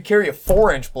 Yes. But if you carry a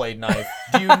 4-inch blade knife,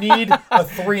 do you need a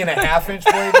 3.5-inch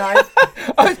blade knife?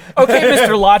 Okay,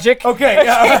 Mr. Logic. Okay.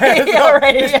 All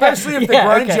right, yeah. Especially if the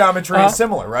grind geometry is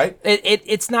similar, right?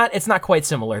 It's not quite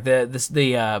similar.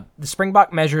 The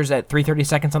Springbok measures at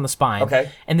 3/32 on the spine. Okay.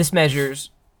 And this measures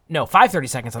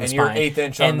 5/32 on the And spine. your 1/8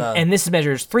 inch on the... And this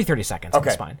measures 3/32 on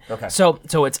the spine. Okay. So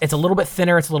it's a little bit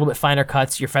thinner, it's a little bit finer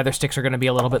cuts. Your feather sticks are going to be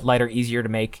a little bit lighter, easier to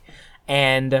make.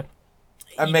 And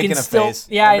I'm making a face.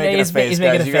 Yeah, I'm making he's making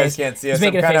a face. You guys can't see us. He's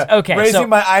making I'm a face. kinda Okay, raising so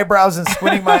my eyebrows and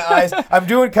squinting my eyes. I'm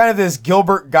doing kind of this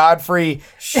Gilbert Godfrey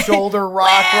shoulder rock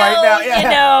right now.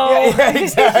 Yeah,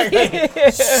 exactly.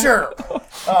 Sure.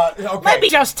 Okay. let me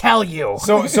just tell you.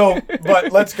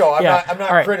 But let's go. I'm not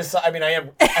right. criticizing. I mean, I am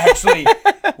actually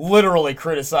literally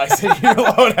criticizing your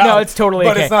loadout. No, it's totally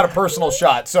But okay. it's not a personal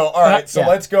shot. So, all right. So yeah.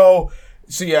 let's go.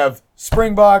 So you have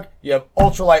Springbok. You have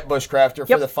Ultralight Bushcrafter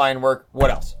for the fine work. What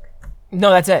else? No,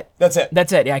 that's it. That's it.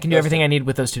 That's it. Yeah, I can do everything I need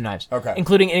with those two knives. Okay.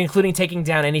 Including taking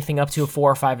down anything up to a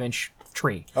 4 or 5 inch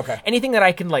tree. Okay. Anything that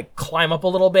I can like climb up a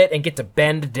little bit and get to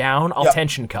bend down, I'll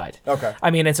tension cut. Okay.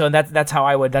 I mean, and so that's how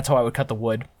I would cut the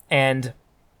wood. And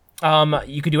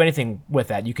you could do anything with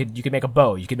that. You could make a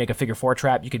bow. You could make a figure 4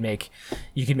 trap. You could do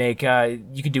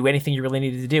anything you really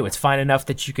needed to do. It's fine enough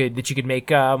that you could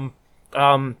make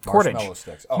cordage. Marshmallow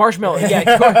sticks. Oh. Marshmallow,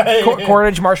 yeah,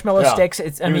 cordage, marshmallow sticks.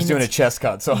 He was doing a chest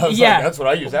cut, so I was like, that's what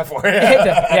I use that for.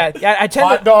 yeah, I tend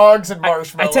Hot dogs and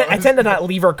marshmallows. I tend to not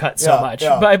lever cut so much,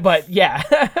 but yeah,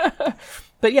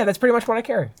 but yeah, that's pretty much what I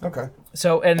carry. Okay.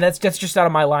 So, and that's just out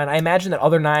of my line. I imagine that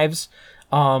other knives,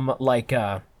 like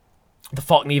the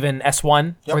Falkneven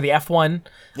S1 or the F1,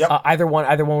 either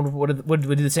one would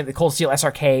do the same. The Cold Steel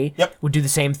SRK would do the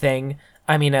same thing.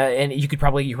 I mean, and you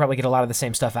probably get a lot of the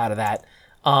same stuff out of that.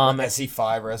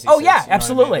 SE5 or SE6. Oh yeah, you know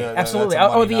absolutely, what I mean? absolutely.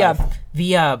 That's a money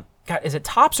the God, is it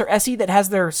Tops or SE that has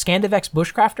their Scandivex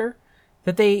Bushcrafter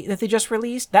that they just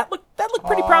released? That looked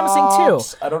pretty promising too.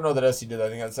 I don't know that SE did that. I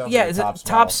think that sounds Yeah, like is a it Tops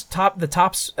Tops? model. The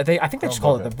Tops. I think they just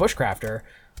call it the Bushcrafter.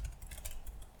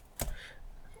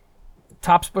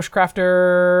 Tops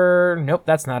Bushcrafter. Nope,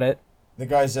 that's not it. The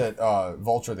guys at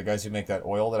Vulture, the guys who make that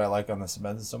oil that I like on the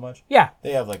Semenza so much, Yeah.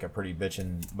 they have like a pretty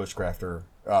bitchin' Bushcrafter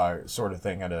sort of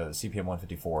thing at a CPM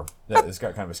 154 that has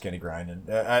got kind of a skinny grind, and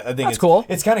I think That's it's cool.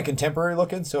 It's kind of contemporary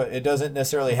looking, so it doesn't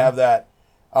necessarily have that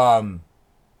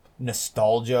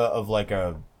nostalgia of like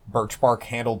a birch bark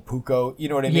handled Puko. You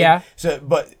know what I mean? Yeah. So,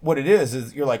 but what it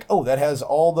is you're like, oh, that has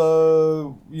all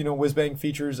the whiz bang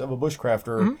features of a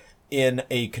Bushcrafter. In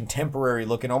a contemporary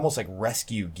looking, almost like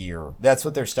rescue gear. That's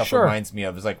what their stuff reminds me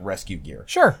of, is like rescue gear.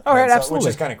 Sure. All right, absolutely.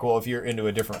 Which is kind of cool if you're into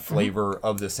a different flavor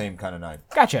of the same kind of knife.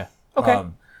 Gotcha. Okay.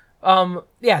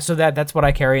 Yeah. So that's what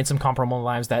I carry, and some comparable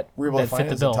knives that Were you able to fit find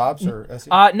the it bill. as a Tops or SE?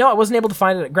 No, I wasn't able to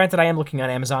find it. Granted, I am looking on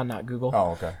Amazon, not Google.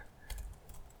 Oh, okay.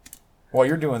 While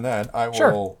you're doing that, I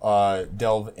will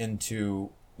delve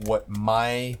into what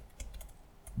my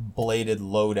bladed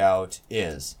loadout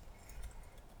is.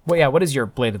 Well, yeah. What is your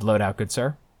bladed loadout, good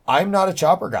sir? I'm not a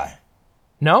chopper guy.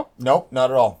 No. Nope,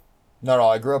 not at all. Not at all.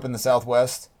 I grew up in the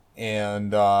Southwest,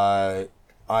 and I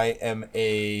am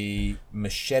a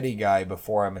machete guy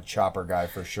before I'm a chopper guy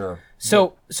for sure.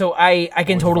 So I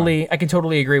can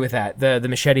totally agree with that, the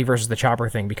machete versus the chopper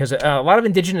thing, because a lot of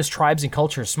indigenous tribes and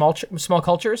cultures, small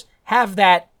cultures, have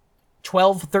that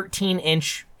 12, 13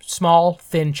 inch small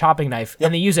thin chopping knife,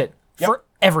 and they use it for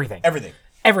everything.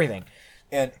 Everything.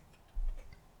 And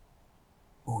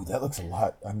ooh, that looks a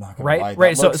lot. I'm not gonna lie.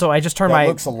 Right. So I just turned that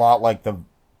looks a lot like the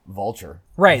Vulture.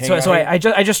 Right. So I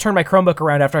just turned my Chromebook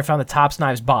around after I found the Tops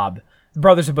Knives Bob.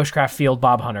 Brothers of Bushcraft Field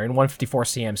Bob Hunter in 154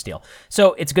 cm steel.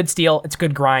 So it's good steel. It's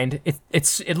good grind.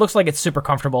 It looks like it's super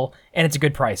comfortable, and it's a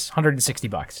good price,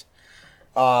 $160.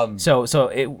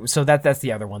 So that's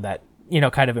the other one that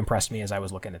kind of impressed me as I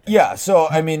was looking at this. Yeah, so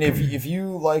I mean, if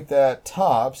you like that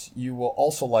tops, you will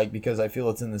also like, because I feel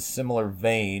it's in the similar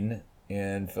vein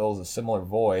and fills a similar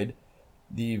void,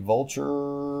 the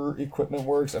Vulture Equipment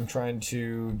Works. I'm trying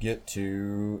to get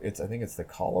to I think it's the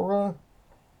Cholera.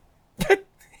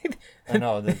 I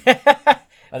know.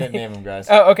 I didn't name them, guys.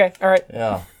 Oh, okay, all right.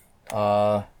 Yeah,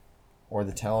 or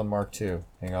the Talon Mark II.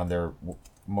 Hang on, their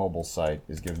mobile site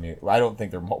is giving me. I don't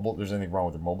think they're mobile. There's anything wrong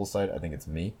with their mobile site. I think it's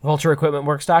me.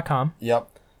 VultureEquipmentWorks.com. Yep.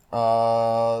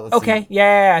 Okay. See.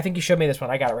 Yeah. I think you showed me this one.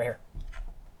 I got it right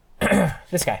here.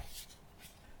 This guy.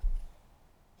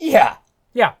 Yeah.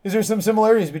 Yeah. Is there some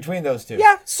similarities between those two?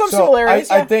 Yeah, some similarities.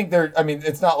 I think they're. I mean,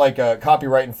 it's not like a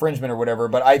copyright infringement or whatever,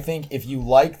 but I think if you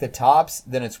like the tops,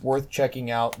 then it's worth checking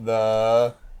out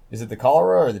the. Is it the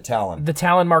Cholera or the Talon? The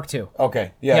Talon Mark II.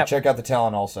 Okay, yeah, Yep. Check out the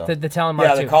Talon also. The Talon Mark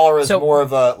II. Yeah, the Cholera is So- more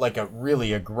of a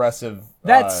really aggressive.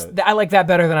 I like that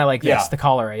better than I like this. yeah. The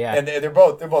Cholera. Yeah. And they're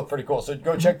both pretty cool. So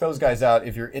go check those guys out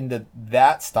if you're into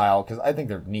that style, because I think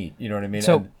they're neat. You know what I mean?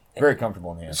 So- And very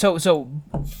comfortable in the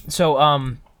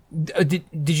hand.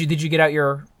 Did you get out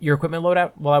your equipment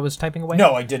loadout while I was typing away?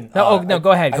 No, I didn't. No, no,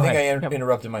 go ahead. I Go think ahead. I Yep.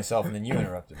 interrupted myself, and then you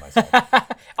interrupted myself.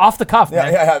 Off the cuff,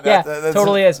 man. Yeah, that's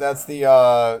totally is. That's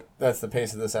the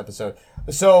pace of this episode.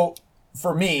 So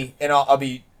for me, and I'll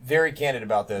be very candid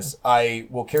about this, I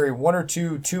will carry one or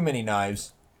two too many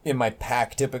knives in my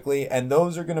pack typically, and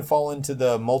those are going to fall into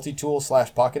the multi-tool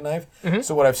 / pocket knife. Mm-hmm.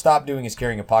 So what I've stopped doing is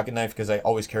carrying a pocket knife, because I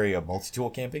always carry a multi-tool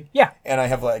camping. Yeah. And I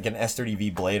have like an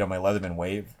S30V blade on my Leatherman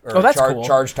Wave. Or Oh, that's cool.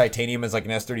 Charged titanium is like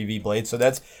an S30V blade, so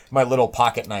that's my little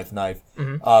pocket knife.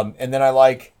 Mm-hmm. And then I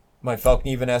like my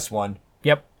Falkneven S1.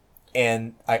 Yep.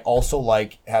 And I also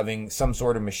like having some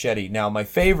sort of machete. Now, my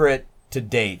favorite to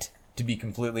date, to be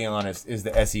completely honest, is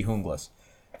the SE Hunglas.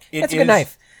 That's a good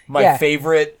knife. My Yeah.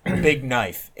 favorite big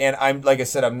knife. And like I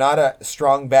said, I'm not a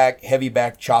strong back, heavy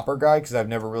back chopper guy, because I've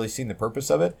never really seen the purpose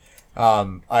of it.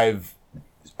 I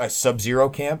Sub-Zero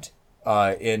camped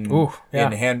in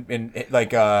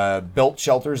built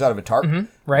shelters out of a tarp.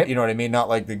 right. You know what I mean? Not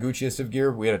like the Gucciest of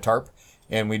gear. We had a tarp.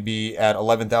 And we'd be at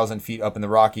 11,000 feet up in the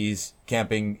Rockies,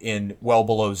 camping in well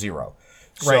below zero.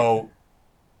 So,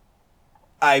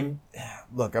 I'm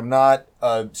not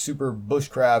a super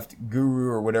bushcraft guru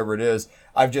or whatever it is.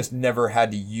 I've just never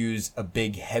had to use a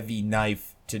big, heavy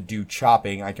knife to do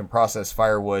chopping. I can process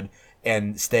firewood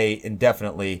and stay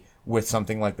indefinitely with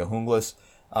something like the Hunglas.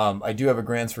 I do have a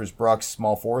Gransfors Brux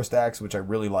small forest axe, which I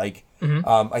really like.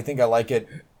 I think I like it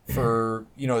for,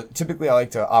 typically I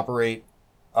like to operate,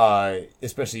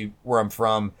 especially where I'm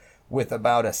from, with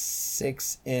about a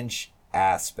 6-inch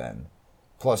aspen,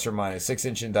 plus or minus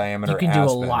 6-inch in diameter. You can aspen.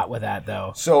 do a lot with that,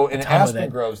 though. So in ton with aspen it.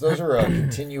 groves, those are a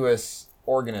continuous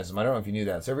organism. I don't know if you knew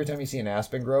that. So every time you see an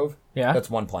aspen grove, Yeah. that's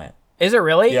one plant. Is it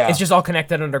really? Yeah. It's just all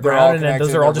connected They're all underground, and then connected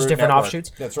those in are all their just root different network. offshoots.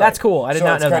 That's right. That's cool. I did not know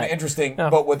So it's kind that. of interesting. Oh.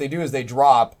 But what they do is they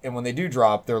drop, and when they do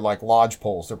drop, they're like lodge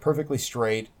poles. They're perfectly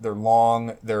straight. They're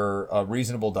long. They're a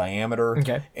reasonable diameter.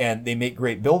 Okay. And they make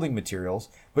great building materials.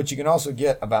 But you can also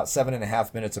get about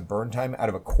 7.5 minutes of burn time out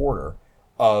of a quarter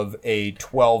of a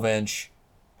 12-inch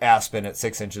aspen at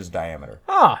 6 inches diameter.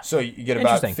 Ah. So you get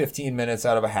about Interesting. 15 minutes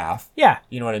out of a half. Yeah.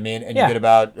 You know what I mean? And Yeah. you get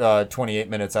about 28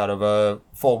 minutes out of a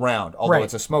full round. Although Right.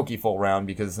 it's a smoky full round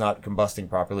because it's not combusting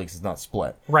properly because it's not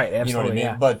split. Right. You know what I Absolutely. mean?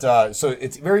 Yeah. But so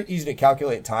it's very easy to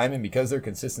calculate time, and because their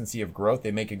consistency of growth,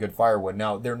 they make a good firewood.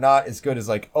 Now, they're not as good as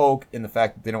like oak in the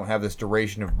fact that they don't have this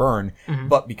duration of burn, Mm-hmm.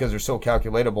 but because they're so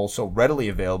calculatable, so readily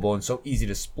available, and so easy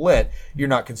to split, you're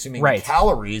not consuming Right.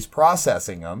 calories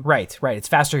processing them. Right. It's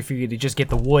faster for you to just get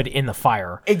the wood in the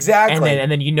fire. Exactly. And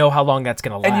then you know how long that's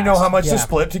going to last. And you know how much Yeah. to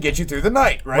split to get you through the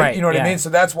night, right? Right, You know what yeah. I mean? So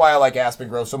that's why I like aspen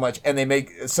grove so much. And they make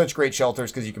such great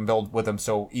shelters because you can build with them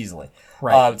so easily.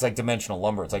 Right. It's like dimensional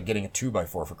lumber. It's like getting a 2x4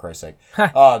 for Christ's sake.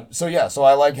 So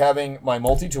I like having my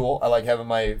multi-tool. I like having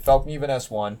my Falkneven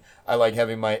S1. I like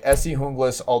having my SE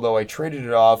Hunglas, although I traded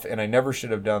it off and I never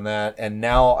should have done that. And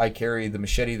now I carry the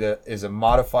machete that is a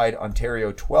modified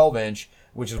Ontario 12-inch,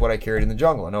 which is what I carried in the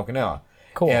jungle in Okinawa.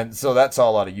 Cool. And so that saw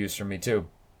a lot of use for me too.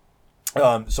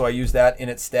 So I use that in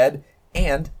its stead,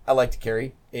 and I like to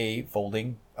carry a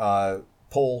folding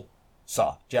pull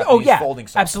saw, Japanese folding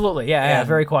saw. Absolutely. Yeah, And-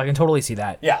 very cool. I can totally see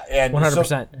that. Yeah, and 100%.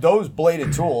 So those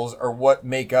bladed tools are what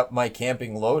make up my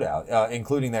camping loadout,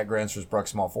 including that Gransfors Brux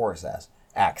small forest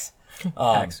axe.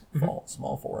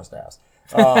 Small forest axe.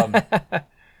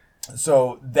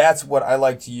 So that's what I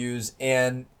like to use,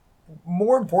 and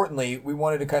more importantly, we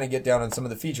wanted to kind of get down on some of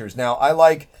the features. Now, I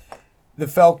like the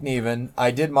Falkneven,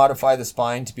 I did modify the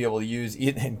spine to be able to use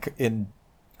in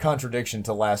contradiction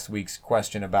to last week's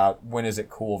question about when is it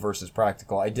cool versus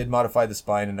practical. I did modify the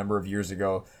spine a number of years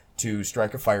ago to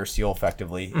strike a fire steel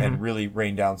effectively and really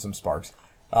rain down some sparks.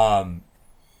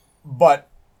 But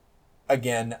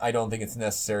again, I don't think it's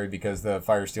necessary because the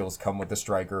fire steels come with the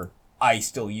striker. I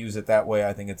still use it that way.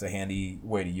 I think it's a handy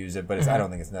way to use it, but I don't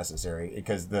think it's necessary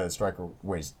because the striker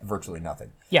weighs virtually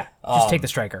nothing. Yeah, just take the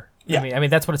striker. yeah. I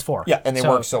mean that's what it's for. Yeah, and they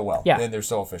work so well. Yeah. And they're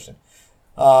so efficient.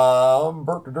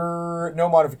 No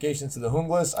modifications to the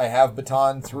Hunglis. I have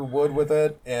baton through wood with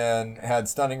it and had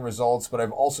stunning results, but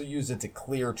I've also used it to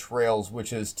clear trails,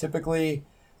 which is typically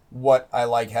what I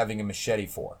like having a machete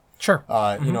for. Sure.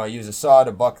 You know, I use a saw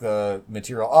to buck the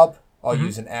material up. I'll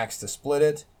use an axe to split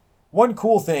it. One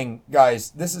cool thing,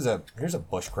 guys, here's a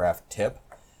bushcraft tip.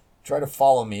 Try to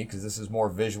follow me because this is more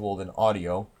visual than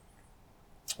audio.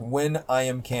 When I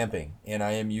am camping and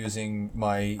I am using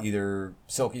my either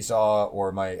silky saw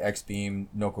or my X-Beam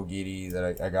Nokogiri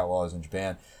that I got while I was in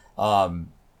Japan,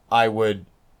 I would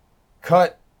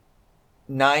cut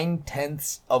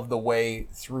 9/10 of the way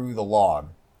through the log.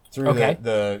 Through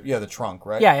the trunk,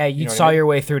 right? Yeah, you know saw your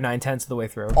way through 9/10 of the way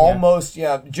through. Almost,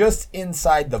 just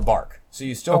inside the bark. So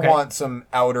you still Okay. want some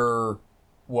outer,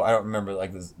 well, I don't remember,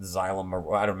 like the xylem,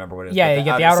 or I don't remember what it is. Yeah, but you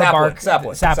get the outer bark,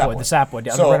 sapwood. the sapwood.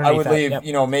 Yeah, So underneath I would that, leave,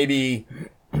 yep. maybe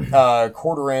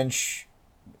 1/4 inch,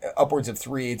 upwards of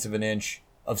 3/8 of an inch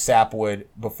of sapwood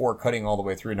before cutting all the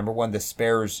way through. Number one, this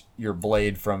spares your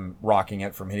blade from rocking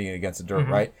it, from hitting it against the dirt,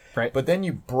 right? Right. But then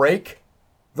you break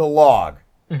the log,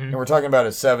 and we're talking about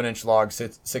a 7-inch log,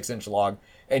 6-inch log,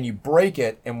 and you break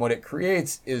it, and what it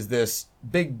creates is this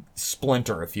big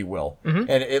splinter, if you will, and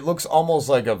it looks almost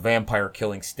like a vampire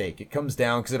killing steak. It comes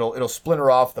down because it'll splinter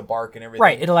off the bark and everything.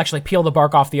 Right, it'll actually peel the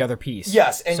bark off the other piece.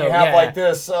 Yes, and So, you have yeah, like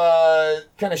this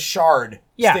kind of shard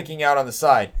Yeah. sticking out on the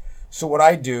side. So what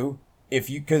I do,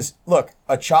 because look,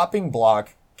 a chopping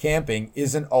block camping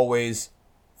isn't always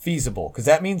feasible because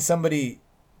that means somebody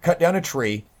cut down a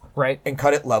tree Right. and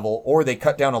cut it level, or they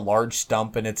cut down a large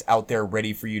stump and it's out there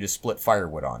ready for you to split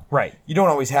firewood on. Right. You don't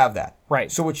always have that. Right.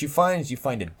 So what you find is you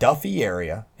find a duffy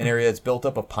area, an area that's built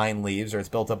up of pine leaves, or it's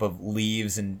built up of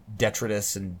leaves and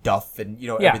detritus and duff and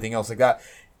Yeah. everything else like that.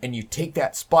 And you take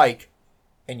that spike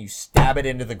and you stab it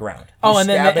into the ground. Oh, You and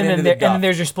then stab it and into then, the duff.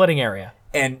 there's your splitting area.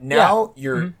 And now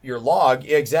your log,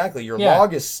 exactly, your Yeah.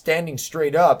 log is standing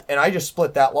straight up, and I just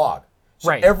split that log. So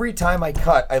Right. every time I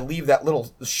cut, I leave that little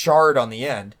shard on the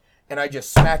end, and I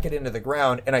just smack it into the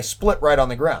ground, and I split right on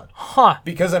the ground. Huh.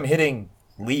 Because I'm hitting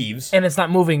leaves. And it's not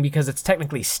moving because it's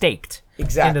technically staked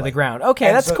Exactly. into the ground. Okay,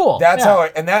 And that's so cool. That's Yeah.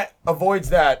 and that avoids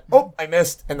that, oh, I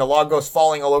missed, and the log goes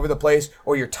falling all over the place,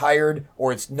 or you're tired,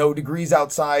 or it's no degrees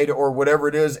outside, or whatever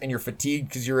it is, and you're fatigued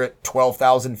because you're at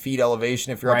 12,000 feet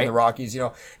elevation if you're up in Right. the Rockies,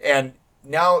 and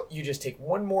now you just take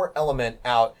one more element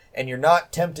out, and you're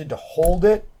not tempted to hold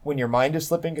it when your mind is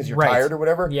slipping because you're Right. tired or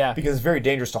whatever, Yeah. because it's very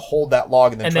dangerous to hold that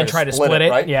log and then try to to split split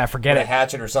it. right? Yeah, forget With it. a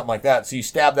hatchet or something like that. So you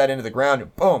stab that into the ground,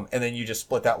 and boom, and then you just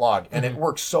split that log, and Mm-hmm. it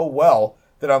works so well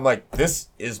that I'm like, this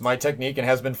is my technique and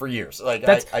has been for years. Like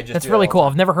That's I just that's do really that all cool.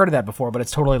 I've never heard of that before, but it's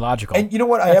totally logical. and you know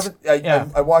what? yeah.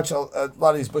 I watch a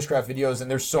lot of these bushcraft videos, and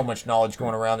there's so much knowledge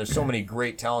going around. There's so many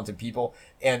great, talented people,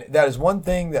 and that is one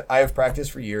thing that I have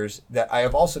practiced for years that I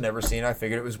have also never seen. I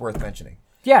figured it was worth mentioning.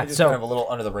 Yeah, It's just so kind of a little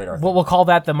under the radar. we'll call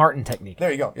that the Martin technique.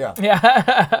 There you go. Yeah.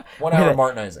 Yeah. 1 hour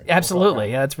Martinizing.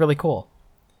 Absolutely. Yeah, that's really cool.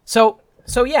 So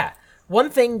yeah. One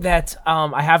thing that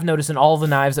I have noticed in all the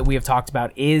knives that we have talked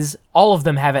about is all of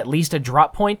them have at least a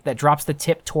drop point that drops the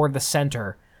tip toward the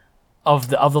center of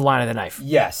the line of the knife.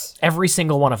 Yes. Every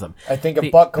single one of them. I think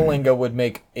a buck kalinga would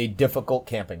make a difficult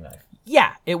camping knife.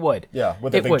 Yeah, it would. Yeah,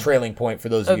 with a It big would. trailing point for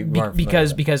those of you who aren't familiar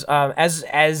because with it.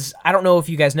 as I don't know if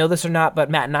you guys know this or not, but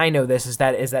Matt and I know this is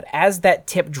that as that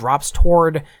tip drops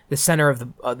toward the center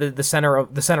of the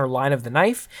center line of the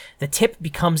knife, the tip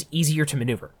becomes easier to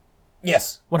maneuver.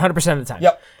 Yes. 100% of the time.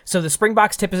 Yep. So the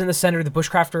Springbox tip is in the center. The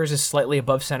Bushcrafters is slightly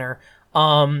above center.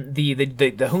 The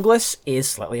Hunglis is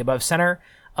slightly above center.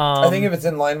 I think if it's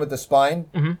in line with the spine,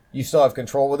 Mm-hmm. you still have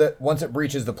control with it. Once it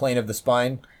breaches the plane of the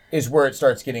spine, is where it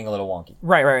starts getting a little wonky.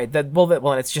 Right.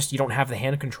 Well, it's just you don't have the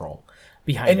hand control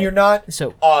behind it. And you're not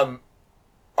So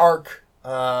arc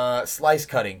slice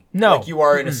cutting No. like you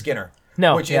are in a Skinner.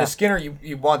 No, Which in yeah. a Skinner,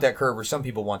 you want that curve, or some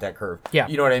people want that curve. Yeah.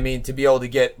 You know what I mean? To be able to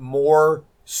get more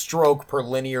stroke per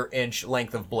linear inch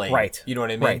length of blade. Right. You know what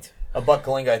I mean? Right. Mm-hmm. A buck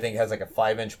kalinga, I think, has like a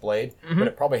 5-inch blade, but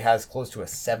it probably has close to a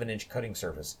 7-inch cutting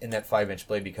surface in that 5-inch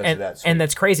blade because of that. and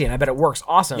that's crazy, and I bet it works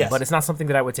awesome. Yes. But it's not something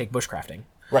that I would take bushcrafting.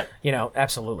 Right. You know,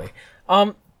 absolutely.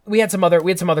 we had some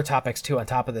other topics too on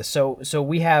top of this. So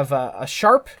we have a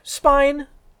sharp spine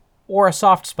or a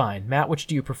soft spine. Matt, which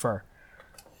do you prefer?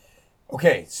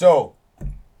 Okay, so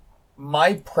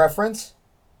my preference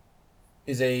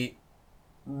is a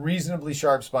reasonably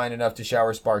sharp spine enough to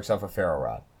shower sparks off a ferro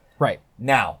rod. Right.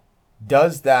 Now,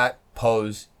 does that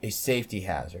pose a safety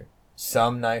hazard?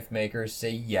 Some knife makers say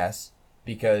yes,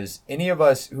 because any of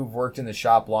us who've worked in the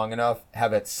shop long enough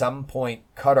have at some point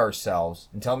cut ourselves,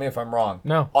 and tell me if I'm wrong,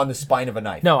 No. on the spine of a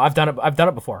knife. No, I've done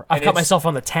it before. I've And cut it's- myself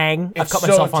on the tang. I've It's cut so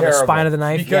myself on the terrible spine of the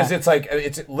knife. because Yeah.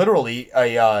 it's literally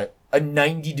a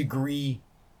 90-degree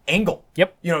angle.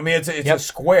 Yep. You know what I mean? It's Yep. a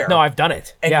square. No, I've done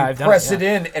it. And yeah, you I've done press it, it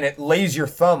in, and it lays your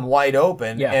thumb wide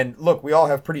open. Yeah. And look, we all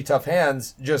have pretty tough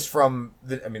hands just from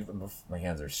the. I mean, my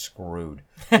hands are screwed.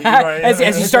 As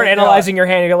you start analyzing your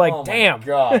hand, you're like, oh damn. My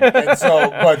God. And so,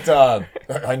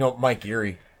 but I know Mike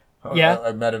Erie. Yeah.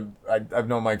 I met him. I've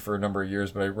known Mike for a number of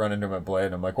years, but I run into him at Blade,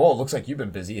 and I'm like, "Whoa, it looks like you've been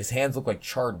busy." His hands look like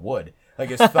charred wood. Like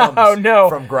his thumbs Oh, no.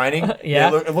 from grinding.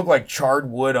 Yeah. It looked like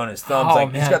charred wood on his thumbs. Oh, Like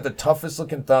he's man. got the toughest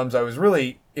looking thumbs. I was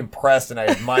really impressed, and I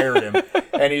admired him.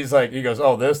 And he goes,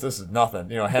 "Oh, this is nothing.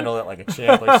 You know, handle it like a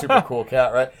champ, like super cool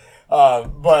cat, right?"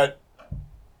 But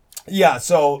yeah,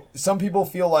 so some people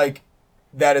feel like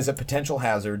that is a potential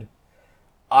hazard.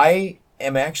 I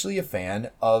am actually a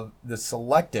fan of the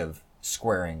selective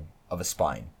squaring of a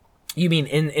spine. You mean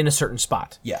in a certain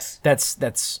spot? Yes.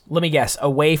 That's let me guess,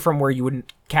 away from where you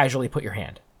wouldn't casually put your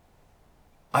hand.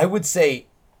 I would say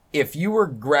if you were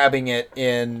grabbing it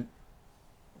in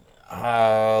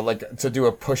like to do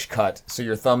a push cut, so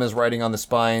your thumb is riding on the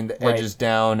spine, the edge is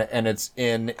down, and it's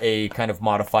in a kind of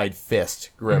modified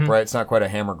fist grip, right? It's not quite a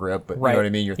hammer grip, but you Right. know what I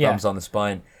mean? Your Yeah. thumb's on the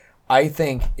spine. I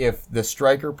think if the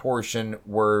striker portion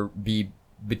were be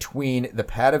between the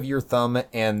pad of your thumb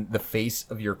and the face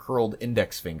of your curled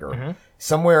index finger,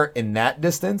 somewhere in that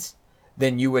distance,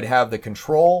 then you would have the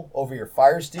control over your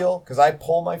fire steel. Because I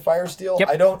pull my fire steel, Yep.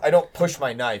 I don't push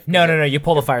my knife. No, you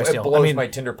pull the fire It steel. blows I mean, my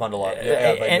tinder bundle up.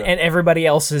 and everybody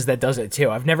else's that does it too.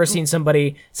 I've never seen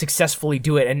somebody successfully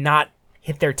do it and not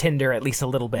hit their tinder at least a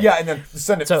little bit. yeah, and then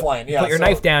send it So flying. you Yeah, put your so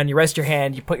knife down, you rest your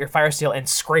hand, you put your fire steel and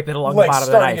scrape it along like the bottom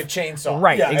of the starting knife. a chainsaw.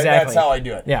 Right, Yeah, and exactly. that's how I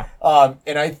do it. Yeah.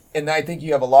 And I think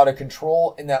you have a lot of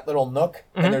control in that little nook,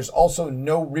 Mm-hmm. and there's also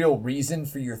no real reason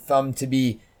for your thumb to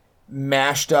be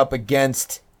mashed up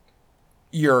against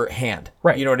your hand.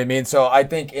 Right. You know what I mean? So I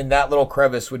think in that little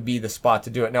crevice would be the spot to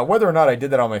do it. Now, whether or not I did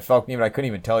that on my Falcon, I couldn't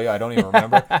even tell you. I don't even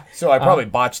remember. So I probably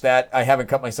botched that. I haven't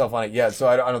cut myself on it yet, so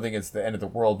I don't think it's the end of the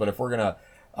world. But if we're gonna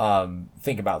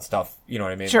think about stuff, you know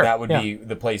what I mean? Sure, That would yeah. be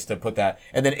the place to put that.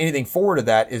 And then anything forward of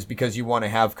that is because you want to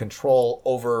have control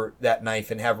over that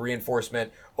knife and have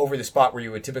reinforcement over the spot where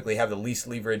you would typically have the least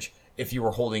leverage if you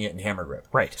were holding it in hammer grip.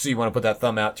 Right. So you want to put that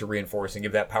thumb out to reinforce and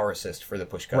give that power assist for the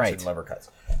push cuts Right. and lever cuts.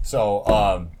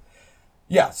 So,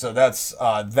 yeah, so that's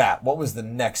that. What was the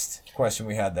next question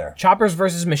we had there? Choppers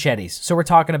versus machetes. So we're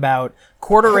talking about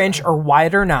 1/4 inch or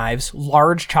wider knives,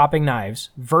 large chopping knives,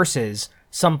 versus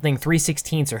something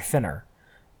 3/16 or thinner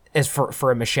as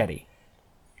for a machete.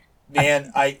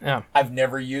 Man, Yeah. I've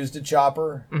never used a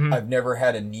chopper. Mm-hmm. I've never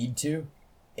had a need to.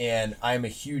 And I'm a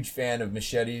huge fan of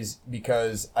machetes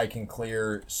because I can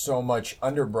clear so much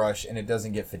underbrush and it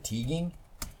doesn't get fatiguing.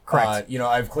 Correct. You know,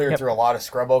 I've cleared Yep. through a lot of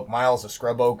scrub oak, miles of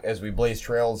scrub oak as we blaze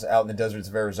trails out in the deserts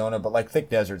of Arizona, but like thick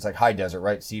deserts, like high desert,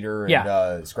 right? Cedar and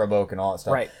Yeah. scrub oak and all that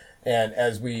stuff. Right. And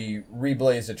as we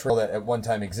reblazed a trail that at one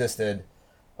time existed,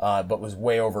 but was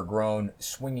way overgrown,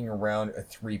 swinging around a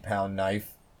 3-pound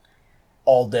knife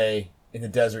all day in the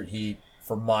desert heat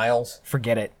for miles.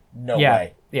 Forget it. No yeah.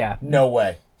 way. Yeah. No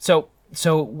way. So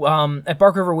at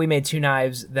Bark River we made 2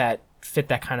 knives that fit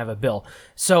that kind of a bill.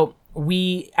 So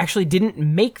we actually didn't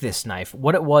make this knife.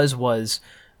 What it was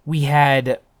we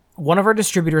had one of our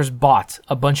distributors bought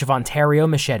a bunch of Ontario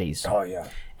machetes. Oh, yeah.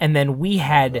 And then we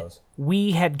had those.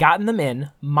 gotten them in,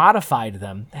 modified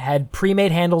them, had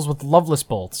pre-made handles with Loveless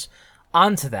bolts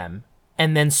onto them,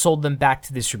 and then sold them back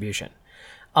to distribution.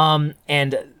 And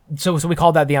so we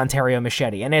called that the Ontario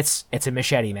machete, and it's a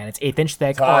machete, man. It's 1/8 inch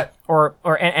thick, hot.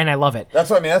 and I love it. That's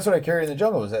what I mean. That's what I carry in the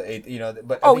jungle. Was that 8? You know,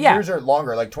 but Oh, I think yeah. yours are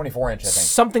longer, like 24 inch. I think.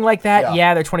 Something like that. Yeah.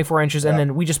 Yeah, they're 24 inches, and Yeah.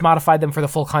 then we just modified them for the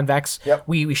full convex. Yep.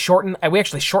 We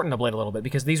actually shortened the blade a little bit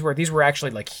because these were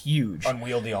actually like huge,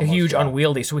 Unwieldy almost, huge, yeah.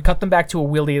 unwieldy. So we cut them back to a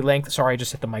wieldy length. Sorry, I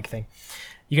just hit the mic thing.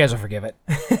 You guys will forgive it.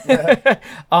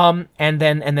 And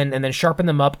then sharpen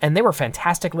them up, and they were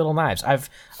fantastic little knives. I've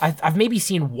maybe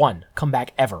seen one come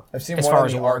back ever. I've seen as one far on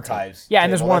as the a warranty. archives. Yeah,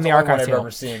 and there's table. one on That's the only one archive I've table.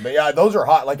 ever seen. But yeah, those are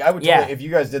hot. Like I would Yeah. totally, if you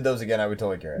guys did those again, I would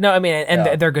totally carry it. No, I mean, and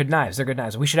Yeah. they're good knives. They're good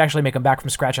knives. We should actually make them back from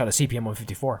scratch out of CPM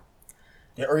 154.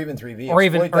 or even 3V. or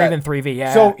even Exploit that. 3V.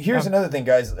 Yeah. So here's another thing,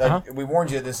 guys. Uh-huh. We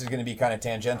warned you that this is going to be kind of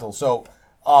tangential. So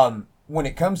when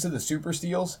it comes to the super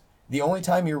steels, the only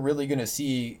time you're really going to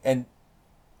see, and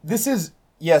this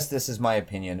is my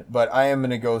opinion, but I am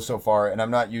going to go so far, and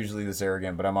I'm not usually this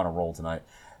arrogant, but I'm on a roll tonight.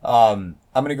 I'm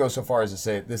going to go so far as to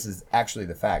say this is actually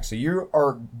the fact. So you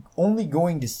are only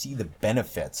going to see the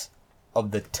benefits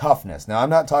of the toughness. Now, I'm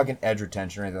not talking edge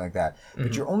retention or anything like that,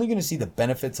 but you're only going to see the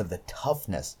benefits of the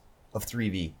toughness of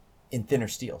 3V in thinner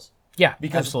steels. Yeah,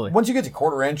 Because absolutely. once you get to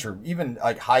quarter inch or even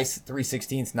like high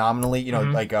 3/16 nominally, you know,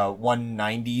 like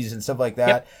 190s and stuff like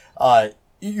that,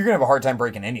 you're gonna have a hard time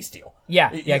breaking any steel. Yeah,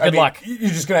 I good mean, luck. You're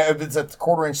just gonna it's a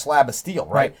quarter inch slab of steel,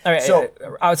 right? All right, So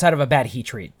outside of a bad heat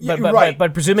treat, but right.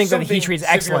 but presuming that the Something heat treat is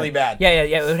severely excellent, bad. yeah,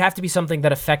 it would have to be something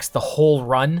that affects the whole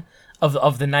run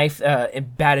of the knife,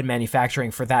 bad in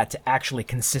manufacturing for that to actually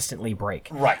consistently break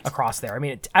Right. across there. I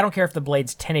mean, I don't care if the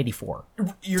blade's 1084,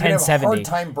 you're gonna have a 1070. hard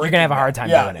time breaking. You're gonna have a hard that. time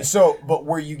yeah. doing it. So, but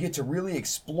where you get to really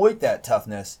exploit that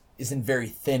toughness is in very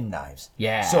thin knives.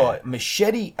 Yeah. So a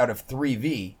machete out of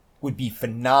 3V would be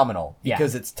phenomenal Yeah.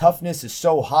 because its toughness is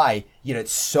so high, yet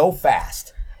it's so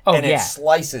fast. Oh, and yeah. it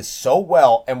slices so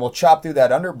well and will chop through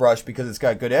that underbrush because it's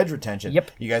got good edge retention.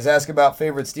 Yep. You guys ask about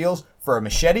favorite steels. For a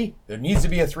machete, there needs to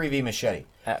be a 3V machete.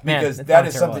 Man, because that's that not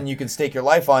is terrible. something you can stake your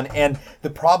life on. And the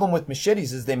problem with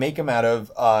machetes is they make them out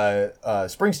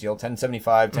of spring steel,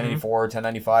 1075, 1084,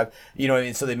 1095. You know,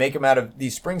 and so they make them out of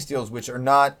these spring steels, which are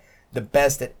not the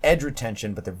best at edge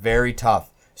retention, but they're very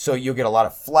tough. So you'll get a lot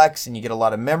of flex and you get a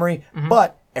lot of memory.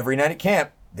 But every night at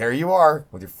camp, there you are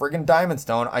with your friggin' diamond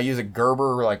stone. I use a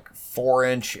Gerber like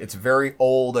 4-inch. It's very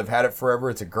old. I've had it forever.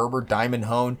 It's a Gerber diamond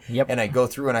hone. Yep. And I go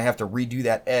through and I have to redo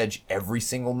that edge every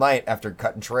single night after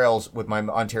cutting trails with my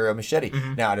Ontario machete.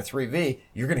 Now, at a 3V,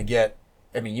 you're going to get,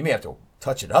 I mean, you may have to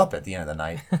touch it up at the end of the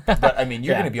night. But, I mean,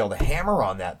 you're Yeah. going to be able to hammer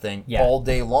on that thing Yeah. all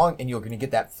day long. And you're going to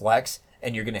get that flex.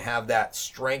 And you're going to have that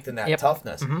strength and that Yep.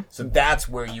 toughness. So that's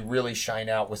where you really shine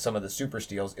out with some of the super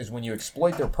steels is when you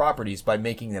exploit their properties by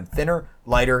making them thinner,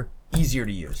 lighter, easier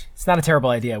to use. It's not a terrible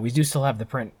idea. We do still have the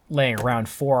print laying around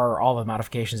for all the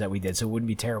modifications that we did, so it wouldn't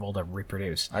be terrible to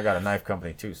reproduce. I got a knife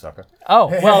company too, sucker. Oh,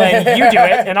 well, then you do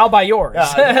it, and I'll buy yours.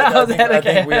 I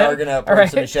think we are going to approach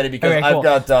Alright. the machete because Okay, cool.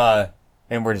 I've got,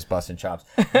 and we're just busting chops,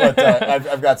 but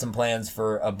I've got some plans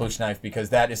for a bush knife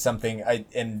because that is something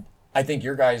I think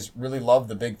your guys really love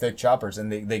the big, thick choppers,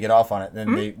 and they get off on it,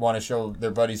 and they want to show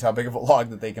their buddies how big of a log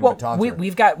that they can baton through.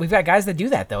 we've got guys that do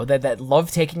that though, that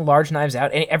love taking large knives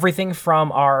out, and everything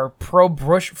from our pro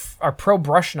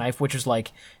brush knife, which is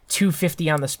like 250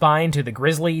 on the spine, to the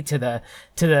Grizzly, to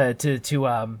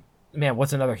man,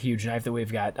 what's another huge knife that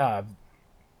we've got?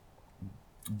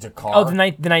 Dakar. Oh,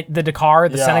 the Dakar,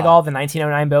 the Yeah. Senegal, the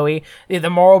 1909 Bowie, the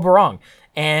Moro Barong.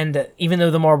 And even though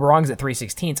the Moro Barong's at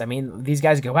 3/16, I mean, these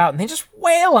guys go out and they just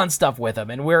wail on stuff with them,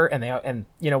 and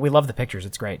we love the pictures.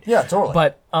 It's great. Yeah, totally.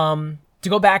 But to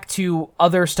go back to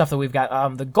other stuff that we've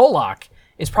got, the Golok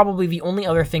is probably the only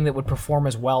other thing that would perform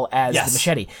as well as Yes. the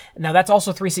machete. Now that's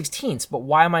also 3/16, but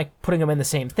why am I putting them in the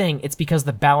same thing? It's because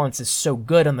the balance is so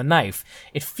good on the knife.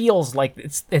 It feels like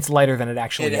it's lighter than it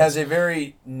actually it is. has a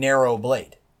very narrow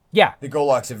blade. Yeah. The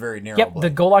Golok's a very narrow Yep, blade.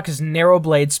 the Golok is narrow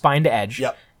blade, spine to edge.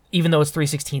 Yep. Even though it's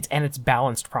 3/16 and it's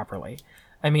balanced properly.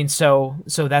 I mean, so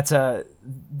that's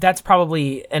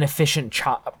probably an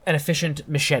efficient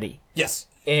machete. Yes.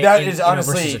 In- That in- is you know,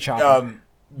 honestly, versus a chopper.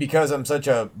 because I'm such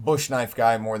a bush knife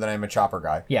guy more than I'm a chopper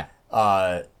guy. Yeah.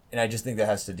 And I just think that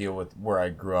has to deal with where I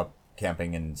grew up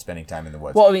camping and spending time in the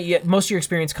woods. Well, I mean, yeah, most of your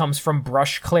experience comes from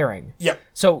brush clearing. yep.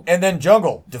 So, And then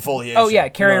jungle defoliation. oh yeah,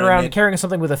 carrying You know what I around mean? carrying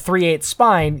something with a 3/8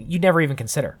 spine, you'd never even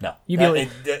consider. No, You'd be like,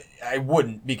 I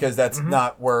wouldn't because that's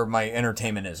not where my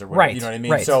entertainment is, or whatever. Right, You know what I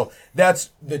mean? right. So that's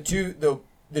the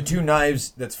two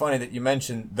knives. That's funny that you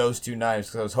mentioned those two knives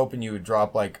because I was hoping you would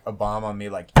drop like a bomb on me.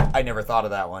 Like I never thought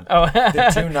of that one. Oh. The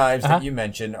two knives that you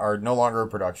mentioned are no longer in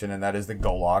production, and that is the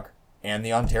Golok and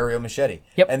the Ontario machete.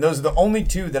 Yep. And those are the only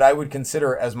two that I would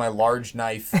consider as my large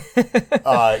knife,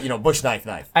 bush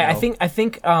knife. I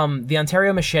think the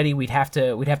Ontario machete we'd have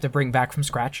to bring back from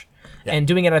scratch. Yeah. And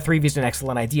doing it at 3V is an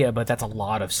excellent idea, but that's a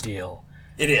lot of steel.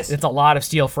 it is. It's a lot of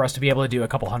steel for us to be able to do a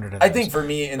couple hundred of those. I think for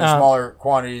me in the smaller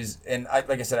quantities, and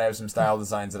like I said, I have some style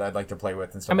designs that I'd like to play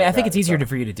with and stuff. I mean, like I think that. it's easier So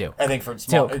for you to do. I think for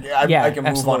small, So, I yeah, can move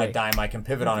on absolutely. a dime. I can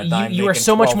pivot on a dime. You are making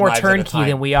so much 12 more knives at a turnkey time.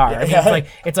 than we are. I mean, Yeah.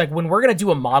 it's like when we're gonna do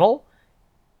a model,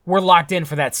 we're locked in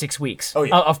for that 6 weeks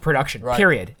of production. Right.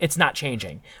 Period. It's not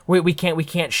changing. We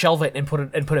can't shelve it and put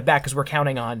it back because we're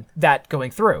counting on that going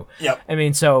through. Yep. I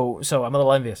mean, so I'm a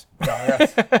little envious. Oh,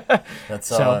 yes. That's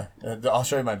So- I'll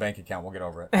show you my bank account. We'll get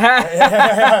over it.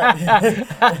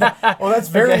 Well, that's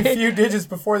very few digits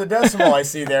before the decimal I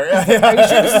see there. Are you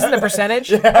sure this isn't the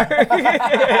percentage?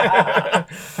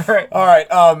 All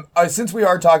right. Since we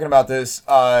are talking about this,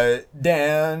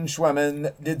 Dan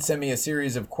Schweman did send me a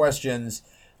series of questions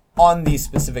on these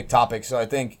specific topics. So I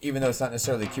think, even though it's not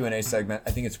necessarily a Q&A segment,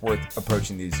 I think it's worth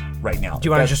approaching these right now. Do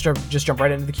you want to just jump right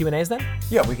into the Q&As then?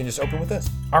 Yeah, we can just open with this.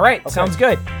 All right. Sounds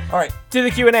good. All right. To the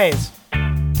Q&As.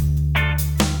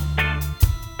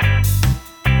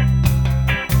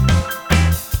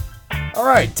 All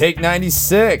right, take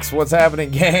 96. What's happening,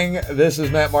 gang? This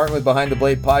is Matt Martin with Behind the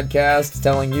Blade Podcast,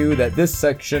 telling you that this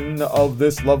section of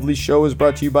this lovely show is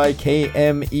brought to you by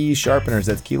KME Sharpeners.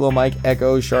 That's Kilo Mike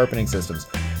Echo Sharpening Systems.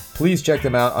 Please check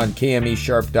them out on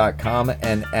kmesharp.com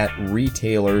and at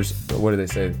retailers. What do they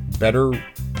say? Better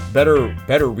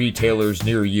retailers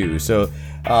near you. So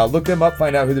look them up,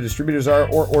 find out who the distributors are,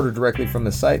 or order directly from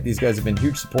the site. These guys have been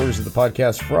huge supporters of the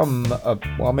podcast from,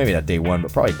 well, maybe not day one,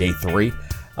 but probably day 3.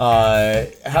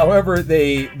 However,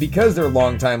 because they're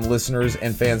longtime listeners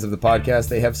and fans of the podcast,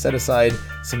 they have set aside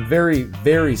some very,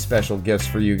 very special gifts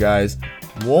for you guys,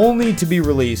 only to be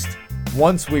released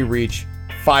once we reach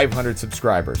 500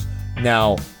 subscribers.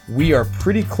 Now, we are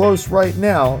pretty close right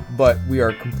now, but we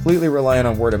are completely reliant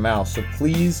on word of mouth. So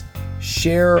please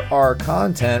share our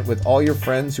content with all your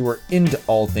friends who are into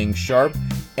all things sharp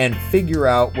and figure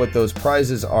out what those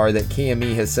prizes are that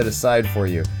KME has set aside for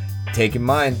you. Take in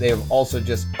mind, they have also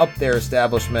just upped their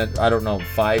establishment,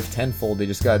 5-10-fold. They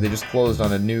just closed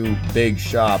on a new big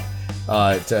shop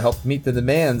to help meet the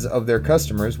demands of their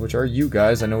customers, which are you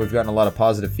guys. I know we've gotten a lot of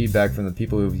positive feedback from the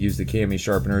people who've used the KME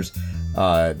sharpeners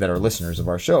that are listeners of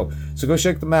our show. So go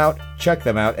check them out at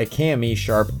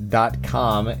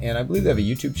kmesharp.com. And I believe they have a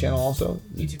YouTube channel also.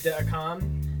 YouTube.com.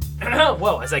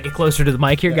 Whoa, as I get closer to the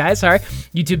mic here, guys. Sorry.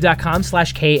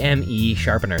 YouTube.com/KME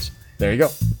Sharpeners. There you go.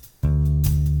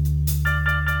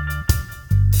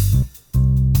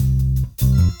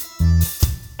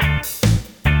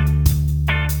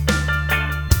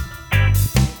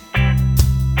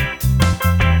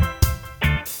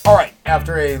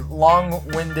 After a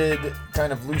long-winded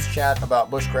kind of loose chat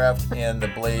about bushcraft and the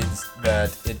blades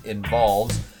that it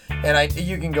involves, and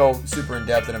you can go super in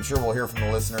depth, and I'm sure we'll hear from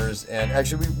the listeners, and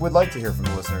actually we would like to hear from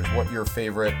the listeners what your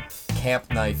favorite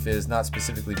camp knife is, not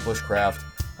specifically bushcraft,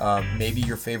 maybe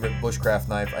your favorite bushcraft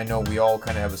knife. I know we all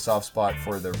kind of have a soft spot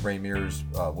for the Ray Mears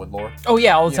Woodlore. Oh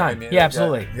yeah, all the time. I mean? Yeah,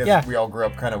 absolutely. Yeah, we all grew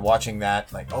up kind of watching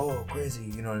that, like, oh, crazy,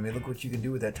 you know what I mean? Look what you can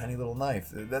do with that tiny little knife.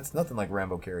 That's nothing like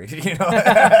Rambo carried, you know?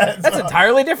 That's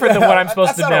entirely different than what I'm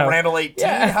supposed to know. That's not a Randall 18.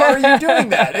 Yeah. How are you doing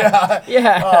that?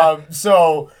 Yeah.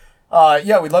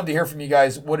 We'd love to hear from you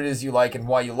guys what it is you like and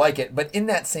why you like it. But in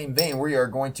that same vein, we are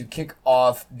going to kick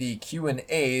off the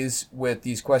Q&As with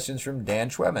these questions from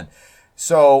Dan Schweman.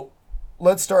 So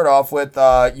let's start off with,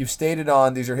 you've stated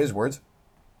on, these are his words.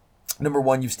 Number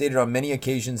 1, you've stated on many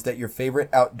occasions that your favorite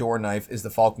outdoor knife is the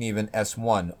Falkneven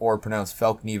S1, or pronounced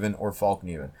Falkneven or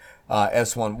Falkneven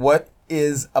S1. What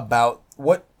is about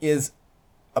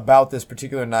this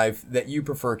particular knife that you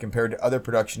prefer compared to other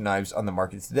production knives on the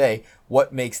market today?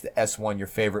 What makes the S1 your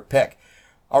favorite pick?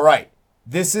 All right,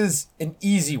 this is an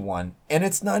easy one, and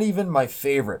it's not even my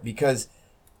favorite because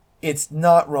it's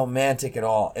not romantic at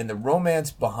all. And the romance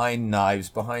behind knives,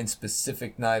 behind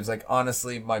specific knives, like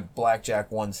honestly, my Blackjack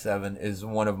 1.7 is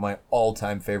one of my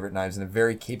all-time favorite knives and a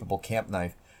very capable camp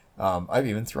knife. I've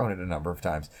even thrown it a number of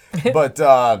times.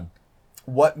 But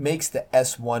what makes the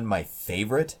S1 my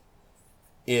favorite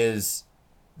is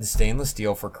the stainless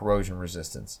steel for corrosion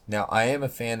resistance. Now, I am a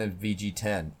fan of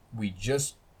VG10. We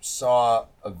just saw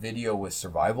a video with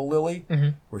Survival Lily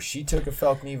where she took a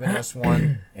Falkneven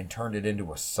S1 and turned it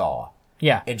into a saw.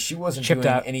 Yeah. And she wasn't chipped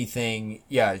doing out. anything.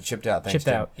 Yeah, chipped out. Thanks, Chipped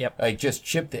Tim. out, yep. Like just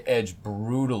chipped the edge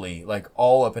brutally, like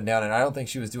all up and down. And I don't think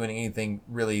she was doing anything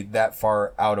really that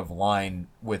far out of line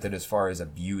with it as far as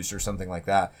abuse or something like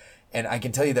that. And I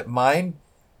can tell you that mine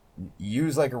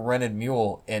used like a rented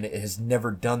mule, and it has never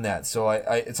done that. So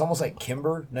it's almost like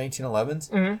Kimber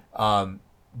 1911s.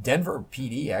 Denver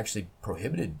PD actually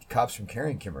prohibited cops from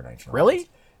carrying Kimber 1911s. Really?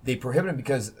 They prohibited them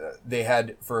because they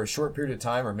had, for a short period of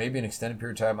time, or maybe an extended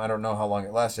period of time, I don't know how long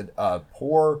it lasted,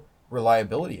 poor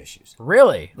reliability issues.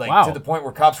 Really? Like wow. to the point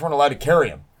where cops weren't allowed to carry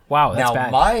them. Wow, that's now,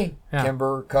 bad. my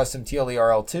Kimber Custom TLE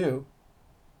RL2,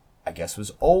 I guess,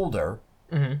 was older.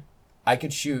 I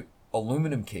could shoot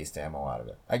aluminum cased ammo out of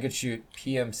it. I could shoot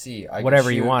PMC. I Whatever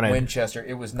could you shoot wanted. Winchester.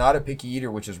 It was not a picky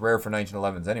eater, which is rare for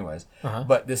 1911s anyways.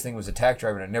 But this thing was a tack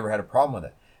driver, and I never had a problem with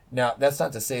it. Now, that's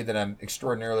not to say that I'm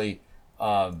extraordinarily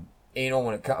anal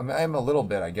when it comes. I'm a little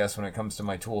bit, I guess, when it comes to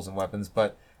my tools and weapons,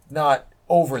 but not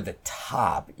over the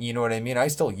top. You know what I mean? I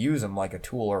still use them like a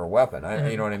tool or a weapon.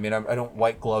 You know what I mean? I don't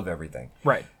white glove everything.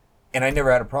 Right. And I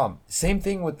never had a problem. Same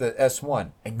thing with the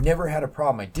S1. I never had a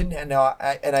problem. I didn't have, now,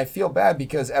 and I feel bad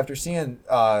because after seeing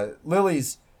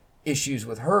Lily's issues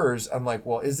with hers, I'm like,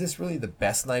 well, is this really the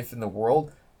best knife in the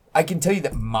world? I can tell you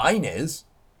that mine is.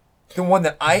 The one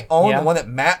that I own, the one that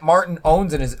Matt Martin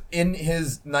owns and is in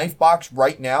his knife box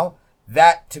right now,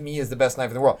 that to me is the best knife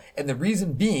in the world. And the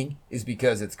reason being is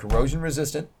because it's corrosion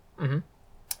resistant.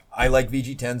 I like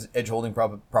VG10's edge holding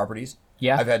properties.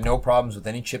 Yeah. I've had no problems with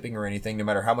any chipping or anything, no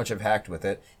matter how much I've hacked with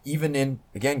it. Even in,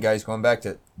 again, guys, going back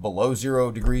to below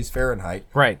 0 degrees Fahrenheit.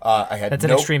 Right. I had That's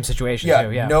an extreme situation,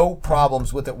 too. Yeah. No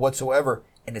problems with it whatsoever.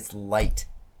 And it's light.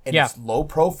 And it's low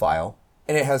profile.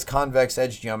 And it has convex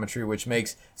edge geometry, which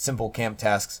makes simple camp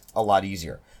tasks a lot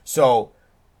easier. So,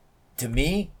 to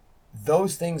me,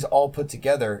 those things all put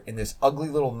together in this ugly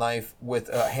little knife with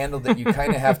a handle that you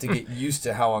kind of have to get used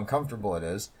to how uncomfortable it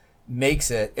is,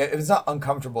 makes it's not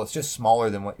uncomfortable, it's just smaller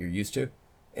than what you're used to.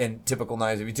 In typical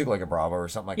knives, if you took like a Bravo or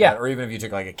something like that, or even if you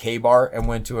took like a K-bar and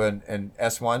went to an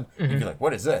S1, you'd be like,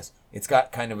 what is this? It's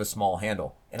got kind of a small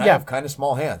handle. And I have kind of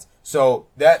small hands. So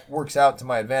that works out to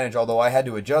my advantage, although I had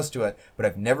to adjust to it. But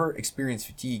I've never experienced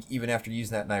fatigue even after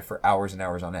using that knife for hours and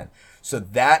hours on end. So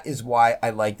that is why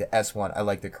I like the S1. I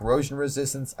like the corrosion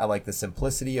resistance. I like the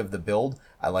simplicity of the build.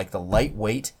 I like the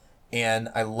lightweight. And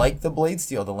I like the blade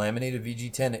steel. The laminated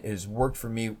VG10 has worked for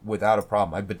me without a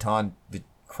problem. I batoned the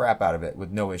crap out of it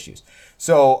with no issues.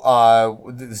 So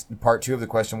this is part 2 of the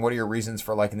question. What are your reasons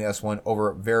for liking the S1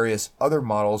 over various other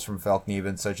models from Falcon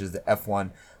even, such as the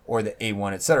F1 or the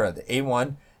A1, etc.? The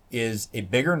A1 is a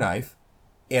bigger knife,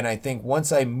 and I think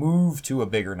once I move to a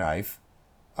bigger knife,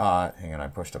 hang on, I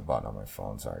pushed a button on my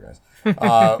phone. Sorry,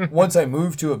 guys. Once I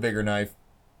move to a bigger knife,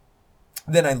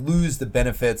 then I lose the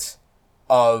benefits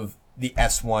of the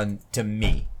S1 to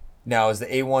me. Now, is the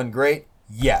A1 great?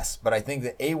 Yes, but I think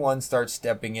the A1 starts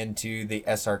stepping into the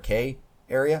SRK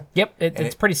area. Yep,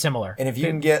 it's pretty similar. And if you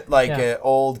can get like an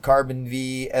old Carbon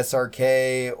V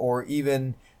SRK, or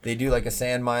even they do like a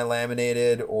Sanmai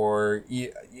laminated, or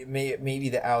maybe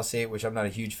the Aus 8, which I'm not a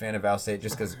huge fan of Aus 8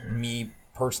 just because me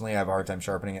personally I have a hard time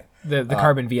sharpening it. The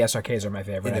Carbon V SRKs are my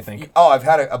favorite, I think. Oh, I've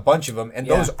had a bunch of them, and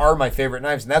those are my favorite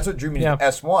knives, and that's what drew me to the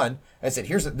S1. I said,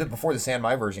 before the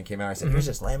Sanmai version came out, I said, here's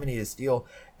this laminated steel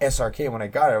SRK. When I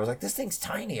got it, I was like, this thing's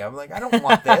tiny. I'm like, I don't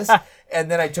want this. And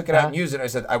then I took it out and used it, and I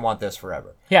said, I want this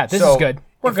forever. Yeah, this is good.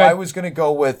 We're good. If I was going to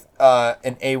go with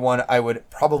an A1, I would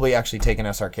probably actually take an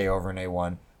SRK over an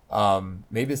A1.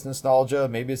 Maybe it's nostalgia,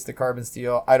 maybe it's the carbon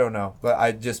steel, I don't know,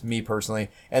 but just me personally.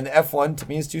 And the F1 to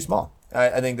me is too small.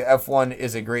 I think the F1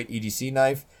 is a great EDC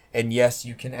knife, and yes,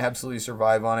 you can absolutely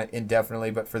survive on it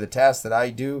indefinitely, but for the tasks that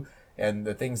I do and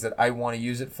the things that I want to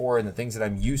use it for and the things that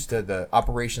I'm used to, the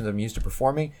operations I'm used to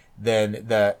performing, then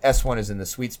the S1 is in the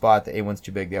sweet spot. The A1's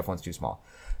too big, the F1's too small.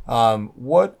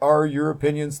 What are your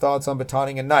opinions, thoughts on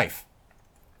batoning a knife?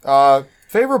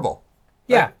 Favorable.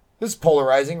 Yeah. Right? This is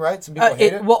polarizing, right? Some people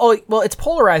hate it. Well, it's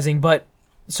polarizing, but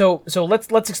so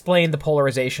let's explain the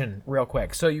polarization real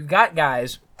quick. So you've got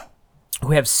guys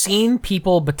who have seen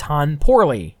people baton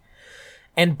poorly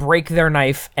and break their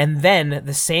knife, and then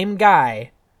the same guy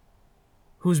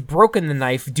who's broken the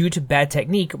knife due to bad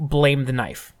technique blame the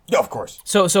knife. Yeah, of course.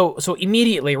 So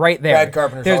immediately right there, bad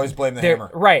carpenters always blame the hammer.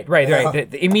 Right.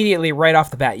 Immediately right off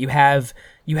the bat, you have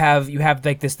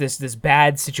like this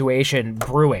bad situation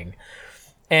brewing,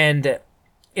 and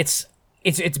it's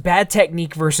bad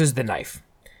technique versus the knife.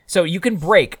 So you can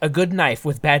break a good knife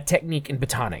with bad technique in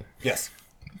batoning. Yes.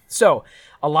 So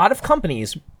a lot of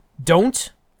companies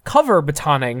don't cover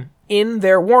batoning in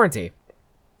their warranty.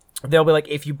 They'll be like,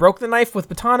 if you broke the knife with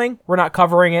batoning, we're not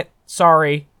covering it.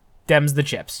 Sorry, dem's the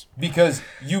chips. Because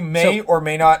you may or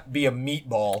may not be a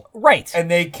meatball. Right. And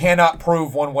they cannot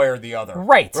prove one way or the other.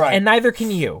 Right. And neither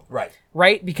can you. Right.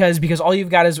 Right? Because all you've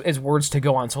got is words to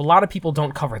go on. So a lot of people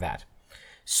don't cover that.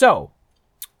 So,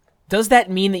 does that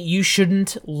mean that you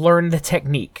shouldn't learn the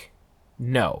technique?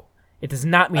 No. It does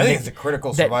not mean I think it's a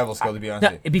critical survival skill, to be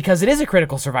honest with you. Because it is a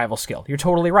critical survival skill. You're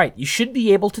totally right. You should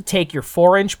be able to take your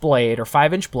 4-inch blade or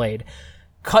 5-inch blade,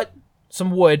 cut some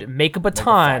wood, make a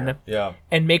baton,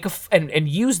 and and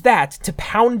use that to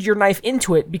pound your knife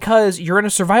into it, because you're in a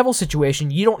survival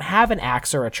situation. You don't have an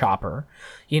axe or a chopper,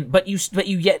 but you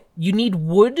need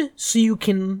wood so you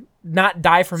can not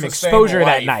die from exposure to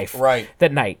that knife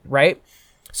that night, right?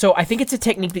 So I think it's a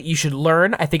technique that you should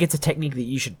learn. I think it's a technique that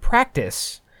you should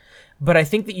practice. But I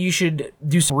think that you should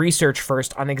do some research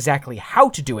first on exactly how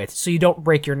to do it so you don't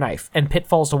break your knife, and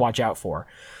pitfalls to watch out for.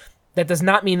 That does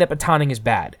not mean that batoning is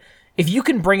bad. If you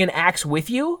can bring an axe with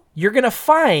you, you're going to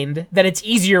find that it's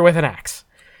easier with an axe.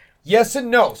 Yes and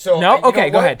no. So No? you know Okay,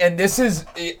 go what? ahead. And this is,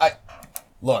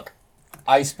 look,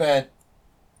 I spent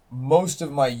most of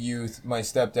my youth, my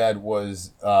stepdad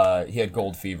was, he had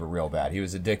gold fever real bad. He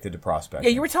was addicted to prospecting.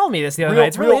 Yeah, you were telling me this the other night.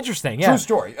 It's really interesting. Yeah. True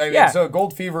story. I mean, Yeah. so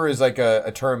gold fever is like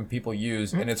a term people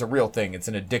use, and it's a real thing. It's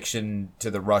an addiction to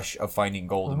the rush of finding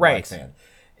gold in Right. black sand.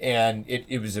 And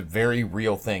it was a very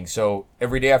real thing. So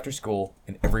every day after school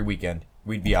and every weekend,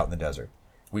 we'd be out in the desert.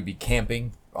 We'd be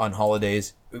camping on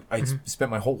holidays. I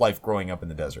spent my whole life growing up in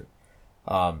the desert,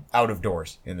 out of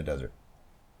doors in the desert.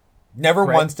 Never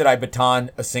Right. once did I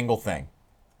baton a single thing.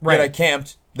 Right. Yet I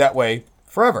camped that way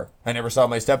forever. I never saw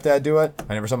my stepdad do it.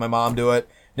 I never saw my mom do it.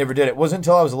 Never did it. It wasn't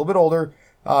until I was a little bit older,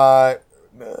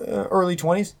 early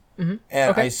 20s, and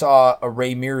Okay. I saw a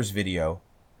Ray Mears video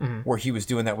where he was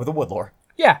doing that with a woodlore.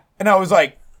 Yeah. And I was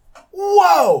like,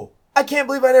 whoa! I can't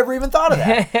believe I never even thought of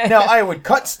that. Now, I would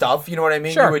cut stuff, you know what I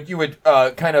mean? Sure. You would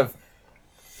kind of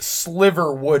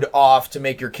sliver wood off to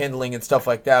make your kindling and stuff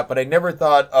like that, but I never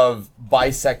thought of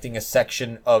bisecting a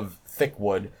section of thick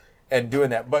wood and doing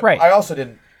that. But Right. I also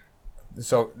didn't.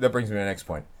 So that brings me to the next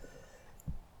point.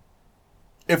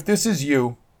 If this is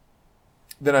you,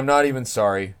 then I'm not even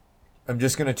sorry. I'm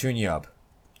just going to tune you up.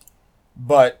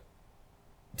 But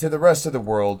to the rest of the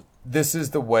world, this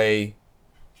is the way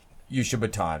you should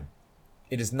baton.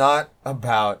 It is not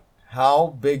about how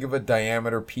big of a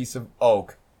diameter piece of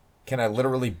oak can I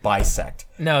literally bisect.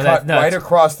 No, Cut no, right it's-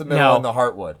 across the middle no. on the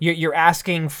heartwood. You're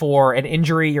asking for an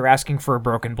injury. You're asking for a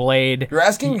broken blade. You're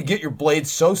asking to get your blade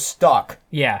so stuck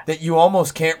Yeah. that you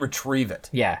almost can't retrieve it.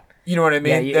 Yeah. You know what I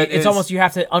mean? Yeah, That it's is- almost you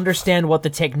have to understand what the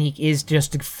technique is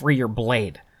just to free your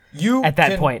blade. you at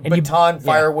that can point, and you- baton yeah.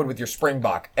 firewood with your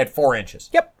Springbok at 4 inches.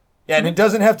 Yep. Yeah, and it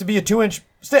doesn't have to be a 2-inch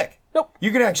stick. Nope.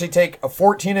 You can actually take a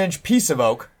 14-inch piece of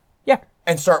oak Yeah.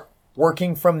 and start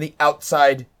working from the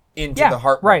outside into Yeah. the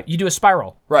heartwood. Right. You do a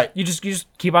spiral. Right. You just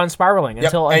keep on spiraling Yep.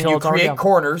 until and you it's already create down.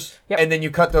 corners, Yep. and then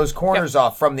you cut those corners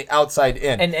off from the outside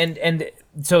in. And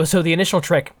so the initial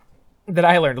trick that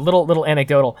I learned, a little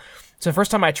anecdotal. So the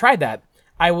first time I tried that,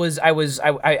 it was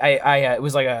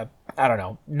like a, I don't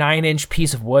know, 9-inch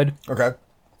piece of wood, Okay.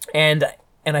 and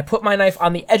I put my knife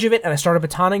on the edge of it, and I started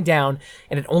batoning down,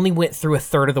 and it only went through a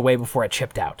third of the way before it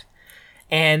chipped out.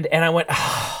 And I went,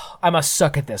 oh, I must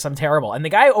suck at this. I'm terrible. And the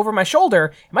guy over my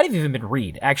shoulder, it might have even been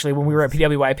Reed, actually, when we were at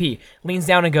PWIP, leans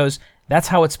down and goes, "That's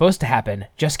how it's supposed to happen.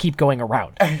 Just keep going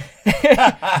around.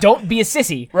 Don't be a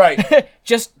sissy. Right.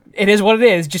 Just, it is what it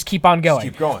is. Just keep on going.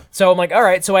 keep going. So I'm like, all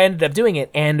right. So I ended up doing it.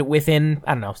 And within,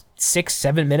 I don't know,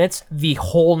 6-7 minutes, the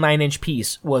whole 9-inch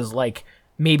piece was like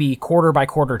maybe quarter by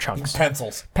quarter chunks.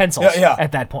 Pencils. Pencils Yeah.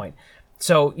 at that point.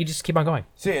 So you just keep on going.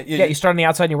 See, Yeah, you start on the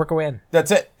outside and you work your way in.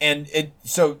 That's it. And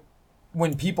so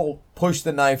when people push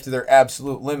the knife to their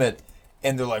absolute limit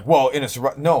and they're like, well, in a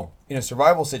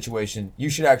survival situation, you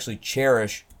should actually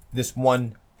cherish this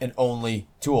one and only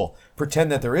tool.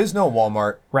 Pretend that there is no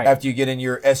Walmart Right. after you get in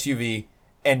your SUV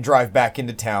and drive back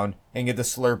into town and get the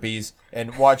Slurpees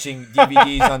and watching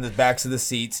DVDs on the backs of the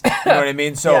seats. You know what I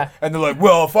mean? So, Yeah. and they're like,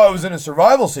 well, if I was in a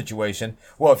survival situation,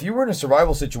 well, if you were in a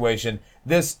survival situation,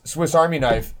 this Swiss Army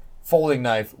knife, folding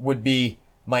knife, would be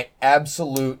my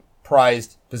absolute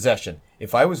prized possession.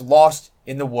 If I was lost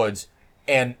in the woods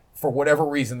and for whatever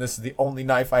reason, this is the only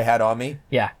knife I had on me,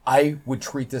 Yeah. I would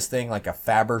treat this thing like a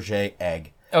Fabergé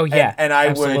egg. Oh, yeah, And I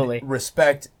absolutely. would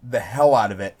respect the hell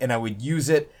out of it, and I would use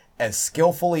it as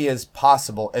skillfully as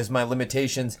possible, as my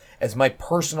limitations, as my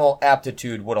personal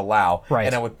aptitude would allow. Right.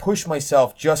 And I would push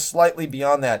myself just slightly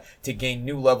beyond that to gain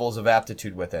new levels of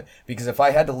aptitude with it. Because if I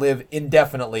had to live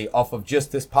indefinitely off of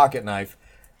just this pocket knife,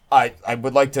 I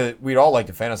would like to, we'd all like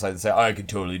to fantasize and say, oh, I could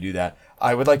totally do that.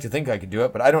 I would like to think I could do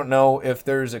it, but I don't know if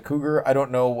there's a cougar. I don't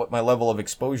know what my level of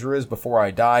exposure is before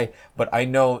I die, but I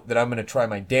know that I'm going to try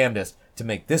my damnedest to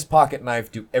make this pocket knife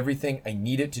do everything I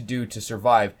need it to do to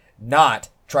survive, not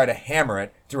try to hammer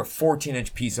it through a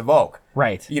 14-inch piece of oak.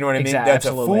 Right. You know what I mean? Exactly. That's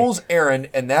Absolutely. a fool's errand,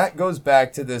 and that goes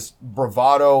back to this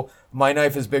bravado, my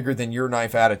knife is bigger than your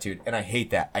knife attitude, and I hate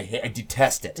that. I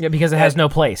detest it. Yeah, because it has no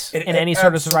place in any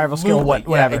sort of survival skill, Absolutely.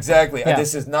 whatever. Yeah, exactly. Yeah.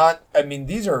 This is not, I mean,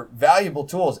 these are valuable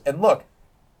tools. And look,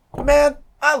 man,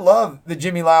 I love the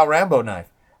Jimmy Lyle Rambo knife.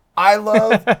 I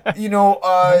love,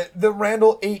 the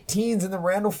Randall 18s and the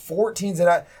Randall 14s.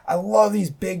 And I love these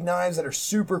big knives that are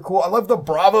super cool. I love the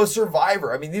Bravo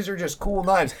Survivor. I mean, these are just cool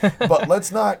knives. But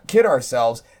let's not kid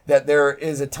ourselves that there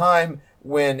is a time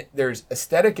when there's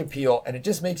aesthetic appeal and it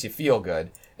just makes you feel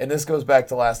good. And this goes back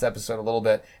to last episode a little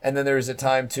bit. And then there's a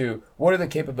time to, what are the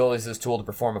capabilities of this tool to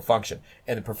perform a function?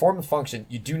 And to perform a function,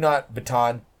 you do not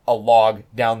baton a log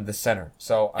down the center.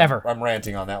 So I'm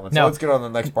ranting on that one. So let's get on the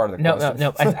next part of the question.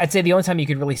 No. I'd say the only time you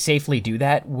could really safely do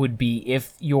that would be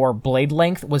if your blade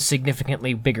length was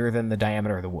significantly bigger than the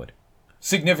diameter of the wood.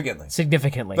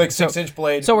 Significantly. Like 6-inch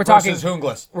blade so we're talking, versus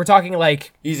Hoongless. We're talking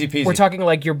like... Easy peasy. We're talking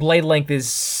like your blade length,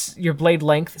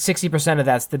 60% of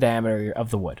that's the diameter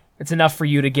of the wood. It's enough for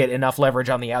you to get enough leverage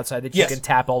on the outside that you can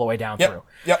tap all the way down through.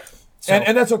 Yep. So,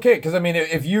 and that's okay, because, I mean,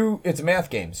 it's a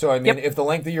math game. So, I mean, if the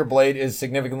length of your blade is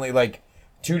significantly, like,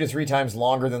 2 to 3 times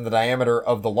longer than the diameter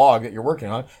of the log that you're working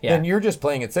on, then you're just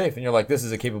playing it safe, and you're like, this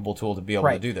is a capable tool to be able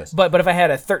to do this. But if I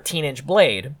had a 13-inch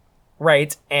blade,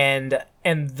 right, and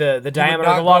the diameter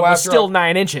of the log was still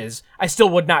 9 inches, I still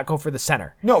would not go for the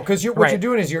center. No, because what you're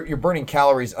doing is you're burning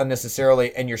calories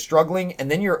unnecessarily, and you're struggling, and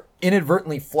then you're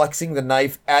inadvertently flexing the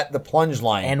knife at the plunge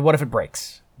line. And what if it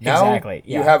breaks? Now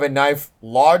you have a knife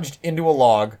lodged into a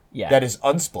log that is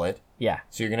unsplit. Yeah.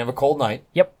 So you're going to have a cold night.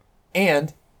 Yep.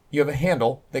 And you have a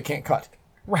handle that can't cut.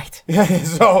 Right.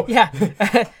 So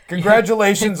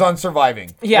congratulations on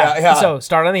surviving. Yeah. So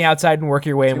start on the outside and work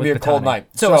your way in with the cold night.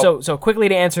 So quickly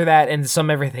to answer that and sum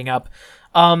everything up.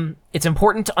 It's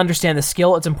important to understand the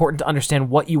skill, it's important to understand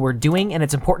what you were doing, and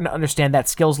it's important to understand that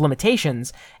skill's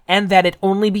limitations, and that it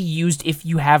only be used if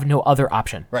you have no other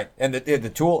option. Right, and the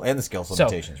tool and the skill's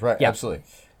limitations, right, absolutely.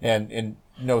 And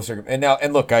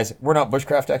look, guys, we're not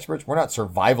bushcraft experts, we're not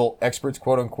survival experts,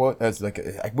 quote unquote. That's like,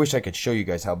 I wish I could show you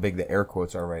guys how big the air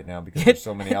quotes are right now, because there's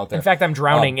so many out there. In fact, I'm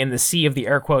drowning in the sea of the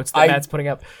air quotes that Matt's putting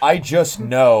up. I just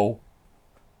know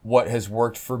what has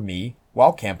worked for me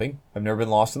while camping. I've never been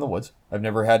lost in the woods. I've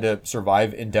never had to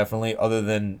survive indefinitely other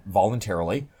than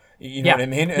voluntarily. You know what I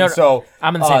mean? So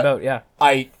I'm in the same boat, yeah.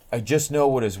 I just know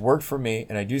what has worked for me,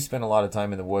 and I do spend a lot of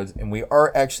time in the woods, and we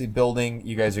are actually building.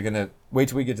 You guys are going to wait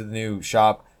till we get to the new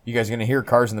shop. You guys are going to hear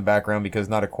cars in the background because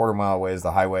not a quarter mile away is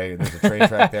the highway. There's a train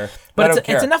track there. But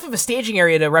it's enough of a staging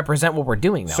area to represent what we're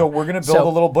doing, though. So we're going to build a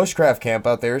little bushcraft camp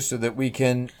out there so that we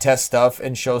can test stuff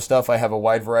and show stuff. I have a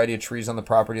wide variety of trees on the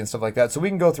property and stuff like that. So we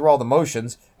can go through all the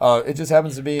motions. It just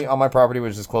happens to be on my property,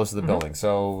 which is close to the building.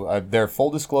 So they're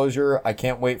full disclosure. I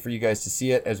can't wait for you guys to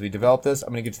see it as we develop this. I'm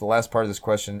going to get to the last part of this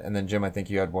question. And then, Jim, I think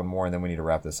you had one more, and then we need to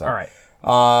wrap this up. All right.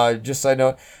 Just side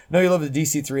note, know you love the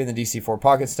DC3 and the DC4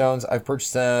 pocket stones. I've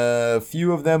purchased a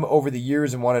few of them over the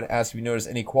years and wanted to ask if you noticed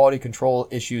any quality control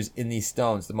issues in these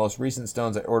stones. The most recent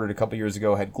stones I ordered a couple years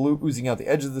ago had glue oozing out the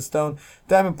edge of the stone.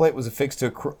 Diamond plate was affixed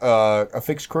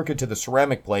crooked to the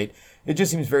ceramic plate. It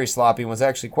just seems very sloppy and was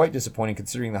actually quite disappointing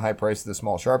considering the high price of the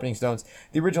small sharpening stones.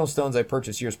 The original stones I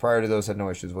purchased years prior to those had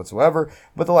no issues whatsoever,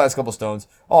 but the last couple stones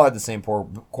all had the same poor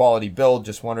quality build.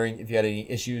 Just wondering if you had any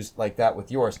issues like that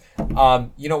with yours.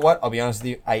 You know what? I'll be honest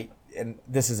with you. And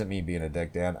this isn't me being a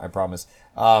dick, Dan, I promise.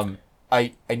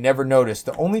 I never noticed.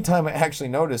 The only time I actually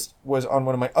noticed was on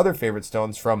one of my other favorite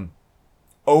stones from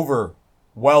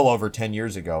well over 10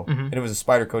 years ago. And it was a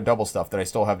Spyderco double stuff that I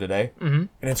still have today. And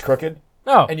it's crooked.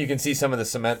 Oh. And you can see some of the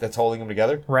cement that's holding them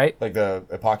together. Right. Like the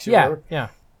epoxy or whatever. Yeah.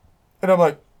 And I'm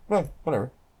like, well,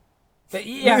 whatever.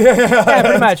 Yeah,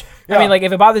 pretty much. I mean, like,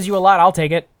 if it bothers you a lot, I'll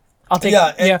take it. I think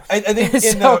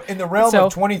in the realm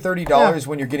of $20-$30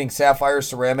 when you're getting sapphire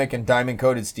ceramic and diamond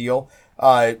coated steel,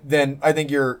 then I think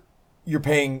you're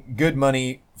paying good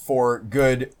money for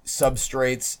good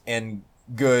substrates and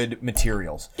good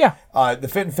materials. Yeah. The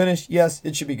fit and finish, yes,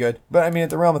 it should be good. But I mean,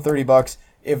 at the realm of $30,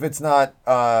 if it's not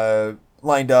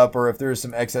lined up or if there's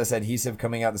some excess adhesive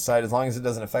coming out the side, as long as it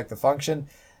doesn't affect the function,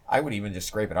 I would even just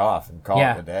scrape it off and call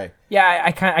it a day. Yeah,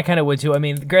 I kind of would too. I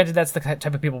mean, granted, that's the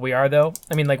type of people we are, though.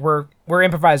 I mean, like we're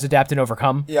improvise, adapt, and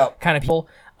overcome kind of people.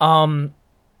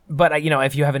 But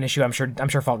if you have an issue, I'm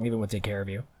sure Falcon even would take care of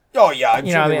you. Oh yeah, I'm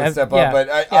sure they would step up.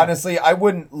 But honestly, I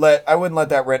wouldn't let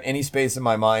that rent any space in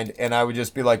my mind, and I would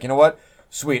just be like, you know what?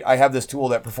 Sweet, I have this tool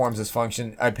that performs this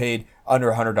function. I paid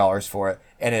under $100 for it,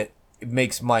 and it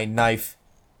makes my knife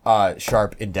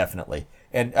sharp indefinitely.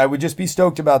 And I would just be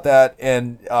stoked about that.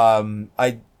 And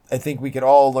I think we could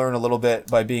all learn a little bit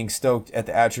by being stoked at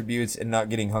the attributes and not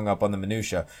getting hung up on the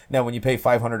minutia. Now, when you pay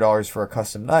 $500 for a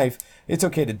custom knife, it's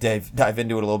okay to dive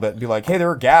into it a little bit and be like, hey, there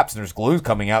are gaps and there's glue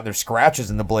coming out, there's scratches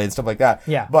in the blade, stuff like that.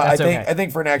 Yeah, but I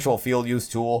think for an actual field use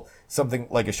tool, something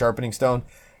like a sharpening stone,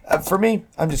 for me,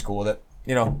 I'm just cool with it.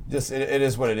 Just it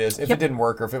is what it is. If it didn't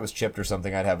work or if it was chipped or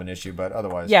something, I'd have an issue. But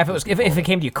otherwise, if it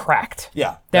came to you cracked,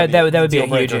 that would be a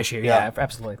huge issue. Yeah,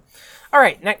 absolutely. All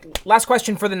right, last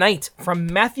question for the night from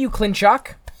Matthew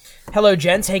Klinchok. Hello,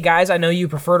 gents. Hey, guys. I know you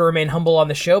prefer to remain humble on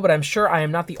the show, but I'm sure I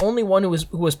am not the only one who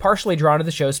was partially drawn to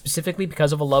the show specifically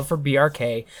because of a love for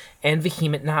BRK and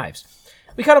Vehement knives.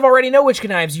 We kind of already know which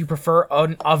knives you prefer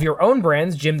of your own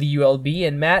brands, Jim the ULB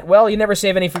and Matt. Well, you never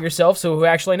save any for yourself, so who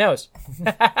actually knows?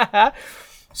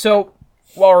 So,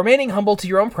 while remaining humble to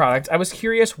your own product, I was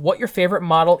curious what your favorite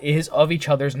model is of each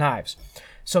other's knives.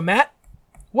 So, Matt,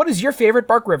 what is your favorite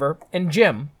Bark River? And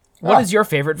Jim, what is your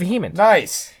favorite Vehement?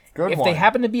 Nice. Good If one. they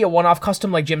happen to be a one-off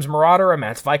custom like Jim's Marauder or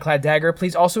Matt's Viclad Dagger,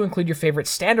 please also include your favorite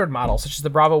standard model, such as the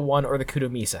Bravo 1 or the Kudo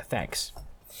Misa. Thanks.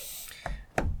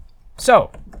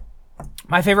 So,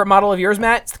 my favorite model of yours,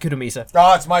 Matt, is the Kudo Misa.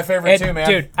 Oh, it's my favorite too, man.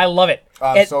 Dude, I love it.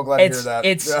 I'm so glad to hear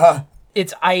that.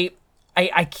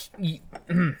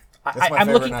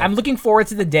 I'm looking forward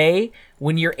to the day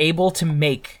when you're able to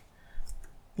make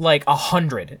like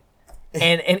 100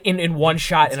 and in one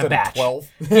shot in a batch. 12.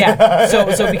 Yeah.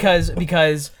 So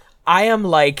because I am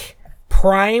like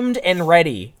primed and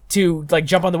ready to like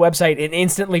jump on the website and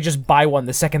instantly just buy one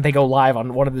the second they go live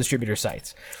on one of the distributor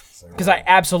sites. Because I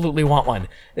absolutely want one.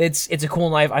 It's a cool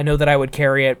knife. I know that I would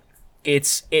carry it.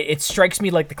 It strikes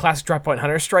me like the classic Drop Point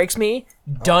Hunter strikes me,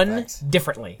 done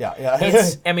differently.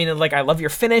 Yeah. I mean, like, I love your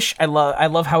finish. I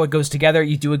love how it goes together.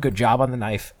 You do a good job on the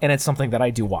knife, and it's something that I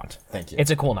do want. Thank you.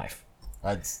 It's a cool knife.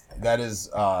 That is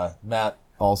Matt.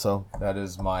 Also, that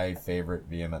is my favorite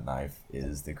Vehement knife.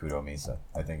 Is the Kudo Misa.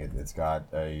 I think it's got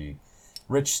a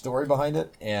rich story behind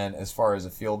it, and as far as a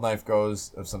field knife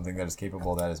goes, of something that is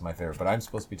capable, that is my favorite. But I'm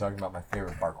supposed to be talking about my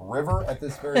favorite Bark River at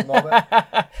this very moment,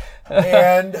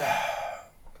 and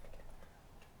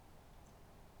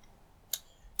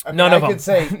None of them. I could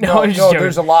say No, no.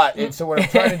 There's a lot, and so what I'm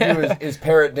trying to do is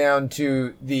pare it down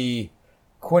to the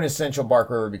quintessential Bark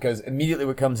River, because immediately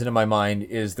what comes into my mind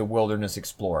is the Wilderness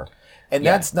Explorer. And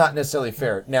that's not necessarily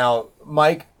fair. Now,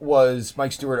 Mike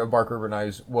Stewart of Bark River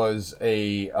Knives was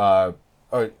a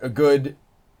good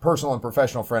personal and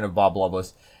professional friend of Bob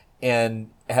Loveless, and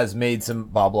has made some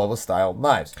Bob Loveless style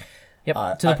knives.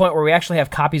 Yep. To the point where we actually have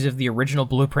copies of the original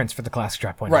blueprints for the classic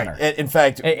Drop Point Hunter. Right. In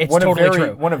fact, it's one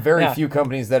of very Yeah. few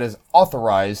companies that is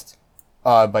authorized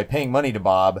by paying money to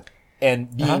Bob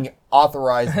and being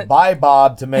authorized by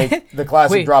Bob to make the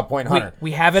classic Drop Point Hunter.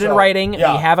 We have it in writing.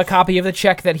 Yeah. We have a copy of the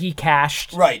check that he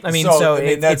cashed. Right. I mean,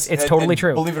 that's it's totally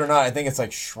true. Believe it or not, I think it's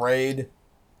like Schrade,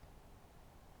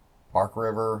 Bark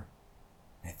River,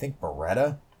 I think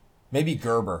Beretta, maybe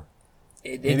Gerber.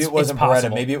 Maybe it wasn't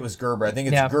Beretta. Maybe it was Gerber. I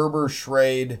think it's Gerber,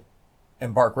 Schrade,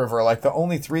 and Bark River are like the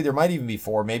only three. There might even be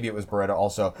four. Maybe it was Beretta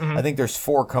also. Mm-hmm. I think there's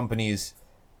 4 companies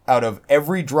out of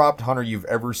every dropped hunter you've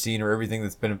ever seen, or everything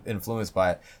that's been influenced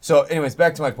by it. So anyways,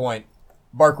 back to my point.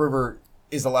 Bark River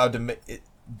is allowed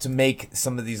to make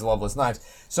some of these Loveless knives.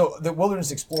 So the Wilderness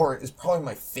Explorer is probably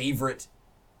my favorite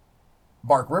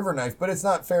Bark River knife, but it's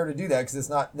not fair to do that because it's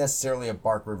not necessarily a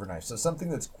Bark River knife. So something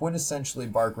that's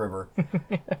quintessentially Bark River,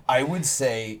 I would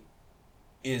say,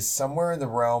 is somewhere in the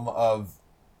realm of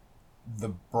the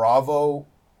Bravo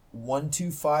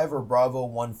 125 or Bravo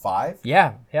 15.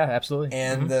 Yeah, absolutely.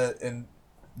 And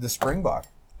the Springbok.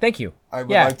 Thank you. I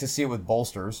would like to see it with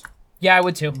bolsters. Yeah, I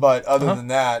would too. But other than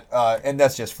that, and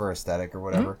that's just for aesthetic or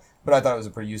whatever. But I thought it was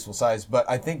a pretty useful size. But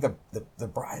I think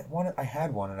I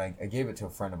had one and I gave it to a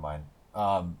friend of mine.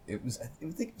 I think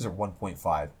it was a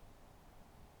 1.5.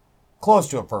 Close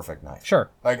to a perfect knife. Sure.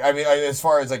 Like, I mean, as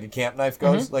far as like a camp knife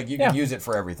goes, like you can use it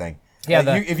for everything. Yeah.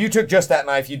 Like, if you took just that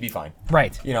knife, you'd be fine.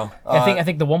 Right. You know. I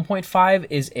think the 1.5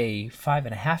 is a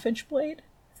 5.5-inch blade.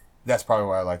 That's probably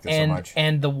why I like this so much.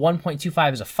 And the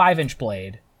 1.25 is a 5-inch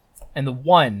blade, and the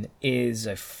 1 is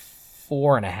a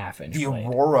 4.5-inch the blade.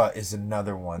 Aurora is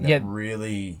another one that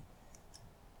really.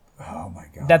 Oh my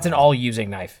god. That's an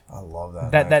all-using knife. I love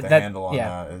that. The handle on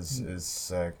that is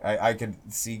sick. I could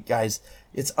see, guys.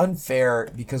 It's unfair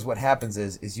because what happens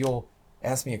is you'll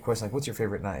ask me a question like, "What's your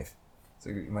favorite knife?" So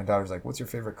my daughter's like, "What's your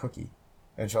favorite cookie?"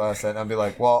 And she'll ask that, and I'll be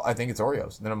like, "Well, I think it's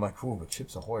Oreos." And then I'm like, "Ooh, but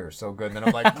Chips Ahoy are so good." And then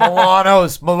I'm like,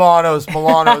 Milanos.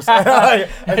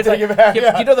 I take it back.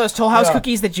 You know those Toll House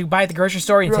cookies that you buy at the grocery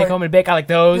store and you take home and bake? I like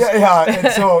those. Yeah.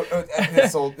 And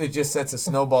so it just sets a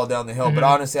snowball down the hill. But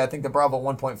honestly, I think the Bravo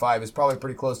 1.5 is probably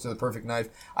pretty close to the perfect knife.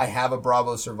 I have a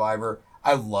Bravo Survivor.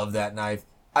 I love that knife.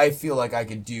 I feel like I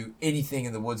could do anything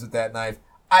in the woods with that knife.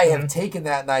 I have taken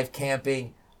that knife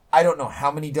camping, I don't know how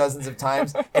many dozens of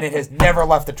times, and it has never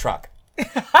left the truck.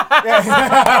 It's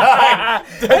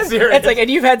like, and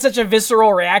you've had such a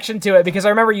visceral reaction to it because I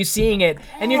remember you seeing it,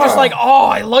 and you're just like, "Oh,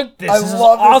 I like this. This is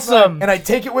awesome." And I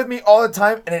take it with me all the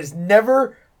time, and it has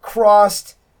never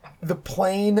crossed the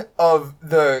plane of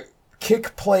the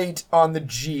kick plate on the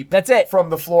Jeep. That's it. From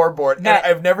the floorboard. And That-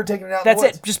 I've never taken it out. That's in the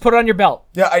woods. it. Just put it on your belt.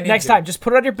 Yeah, I need Next to. time, just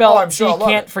put it on your belt Oh, I'm sure so I'll you love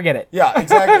can't it. forget it. Yeah,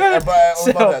 exactly. I would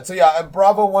So- love that. So yeah, a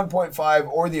Bravo 1.5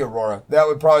 or the Aurora. That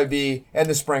would probably be, and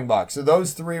the Springbok. So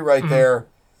those three right there.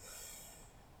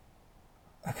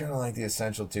 I kind of like the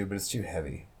Essential too, but it's too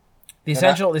heavy. The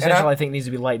Essential, I'm- I think, needs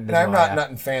to be lightened And as I'm well. not yeah.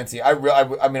 nothing fancy.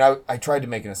 I tried to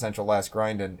make an Essential last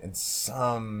grind, and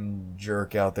some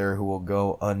jerk out there who will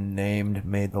go unnamed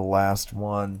made the last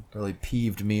one. Really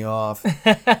peeved me off.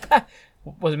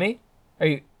 Was it me? Are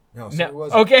you? No, No. it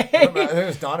wasn't. Okay. I think it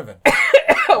was Donovan.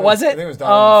 Was it? I think it was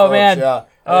Donovan. Oh Phillips, man. Yeah.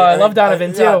 Oh, I love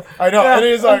Donovan yeah, too. I know. Yeah. And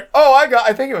he's like,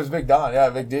 I think it was Big Don. Yeah,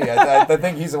 Big D. I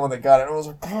think he's the one that got it. And I was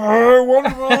like, I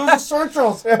wanted those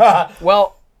Essentials. Yeah.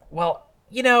 Well,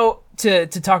 you know, to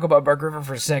talk about Buck River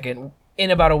for a second,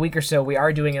 in about a week or so, we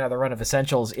are doing another run of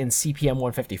Essentials in CPM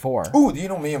 154. Ooh, you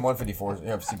know me in 154. You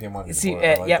have CPM 154. See,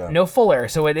 I like that. no fuller,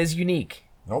 so it is unique.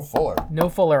 No Fuller. No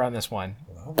fuller on this one.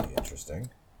 That'll be interesting.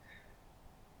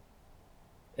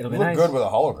 It'll Look be nice. good with a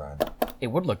hollow grind. It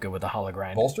would look good with a hollow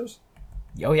grind. Bolsters?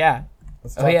 Oh yeah.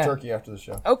 Let's Oh, talk yeah. turkey after the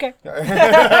show. Okay.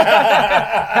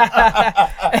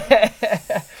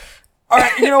 All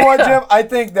right, you know what, Jim? I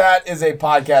think that is a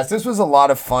podcast. This was a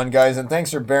lot of fun, guys, and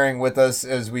thanks for bearing with us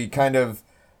as we kind of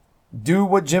do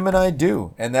what Jim and I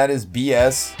do, and that is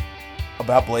BS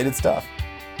about bladed stuff.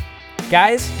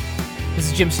 Guys,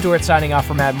 this is Jim Stewart signing off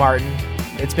for Matt Martin.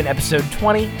 It's been episode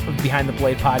 20 of the Behind the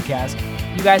Blade podcast.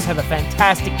 You guys have a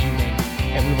fantastic evening,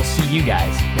 and we will see you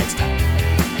guys next time.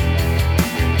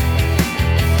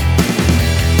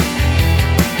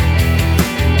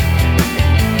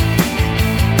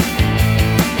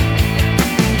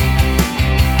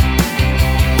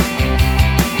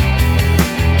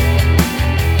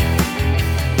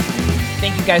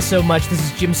 Thank you guys so much. This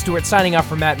is Jim Stewart signing off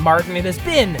for Matt Martin. It has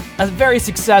been a very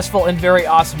successful and very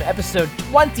awesome episode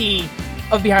 20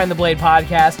 of Behind the Blade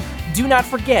podcast. Do not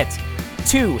forget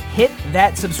to hit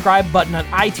that subscribe button on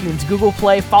iTunes, Google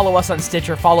Play, follow us on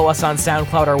Stitcher, follow us on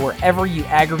SoundCloud, or wherever you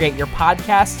aggregate your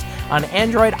podcasts. On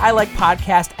Android, I like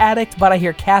Podcast Addict, but I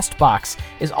hear CastBox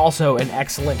is also an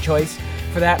excellent choice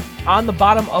for that. On the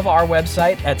bottom of our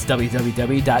website, that's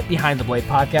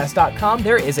www.behindthebladepodcast.com,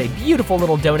 there is a beautiful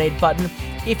little donate button.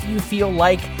 If you feel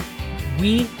like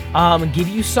we give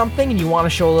you something and you want to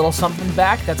show a little something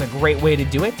back, that's a great way to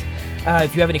do it.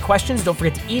 If you have any questions, don't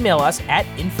forget to email us at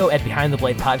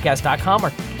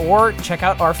info@behindthebladepodcast.com or check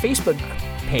out our Facebook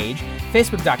page,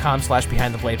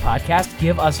 facebook.com/behindthebladepodcast.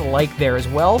 Give us a like there as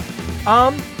well.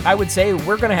 I would say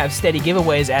we're going to have steady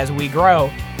giveaways as we grow.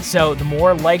 So the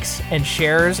more likes and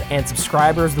shares and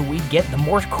subscribers that we get, the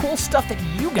more cool stuff that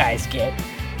you guys get.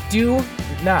 Do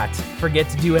not forget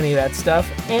to do any of that stuff.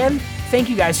 And thank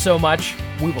you guys so much.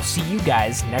 We will see you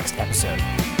guys next episode.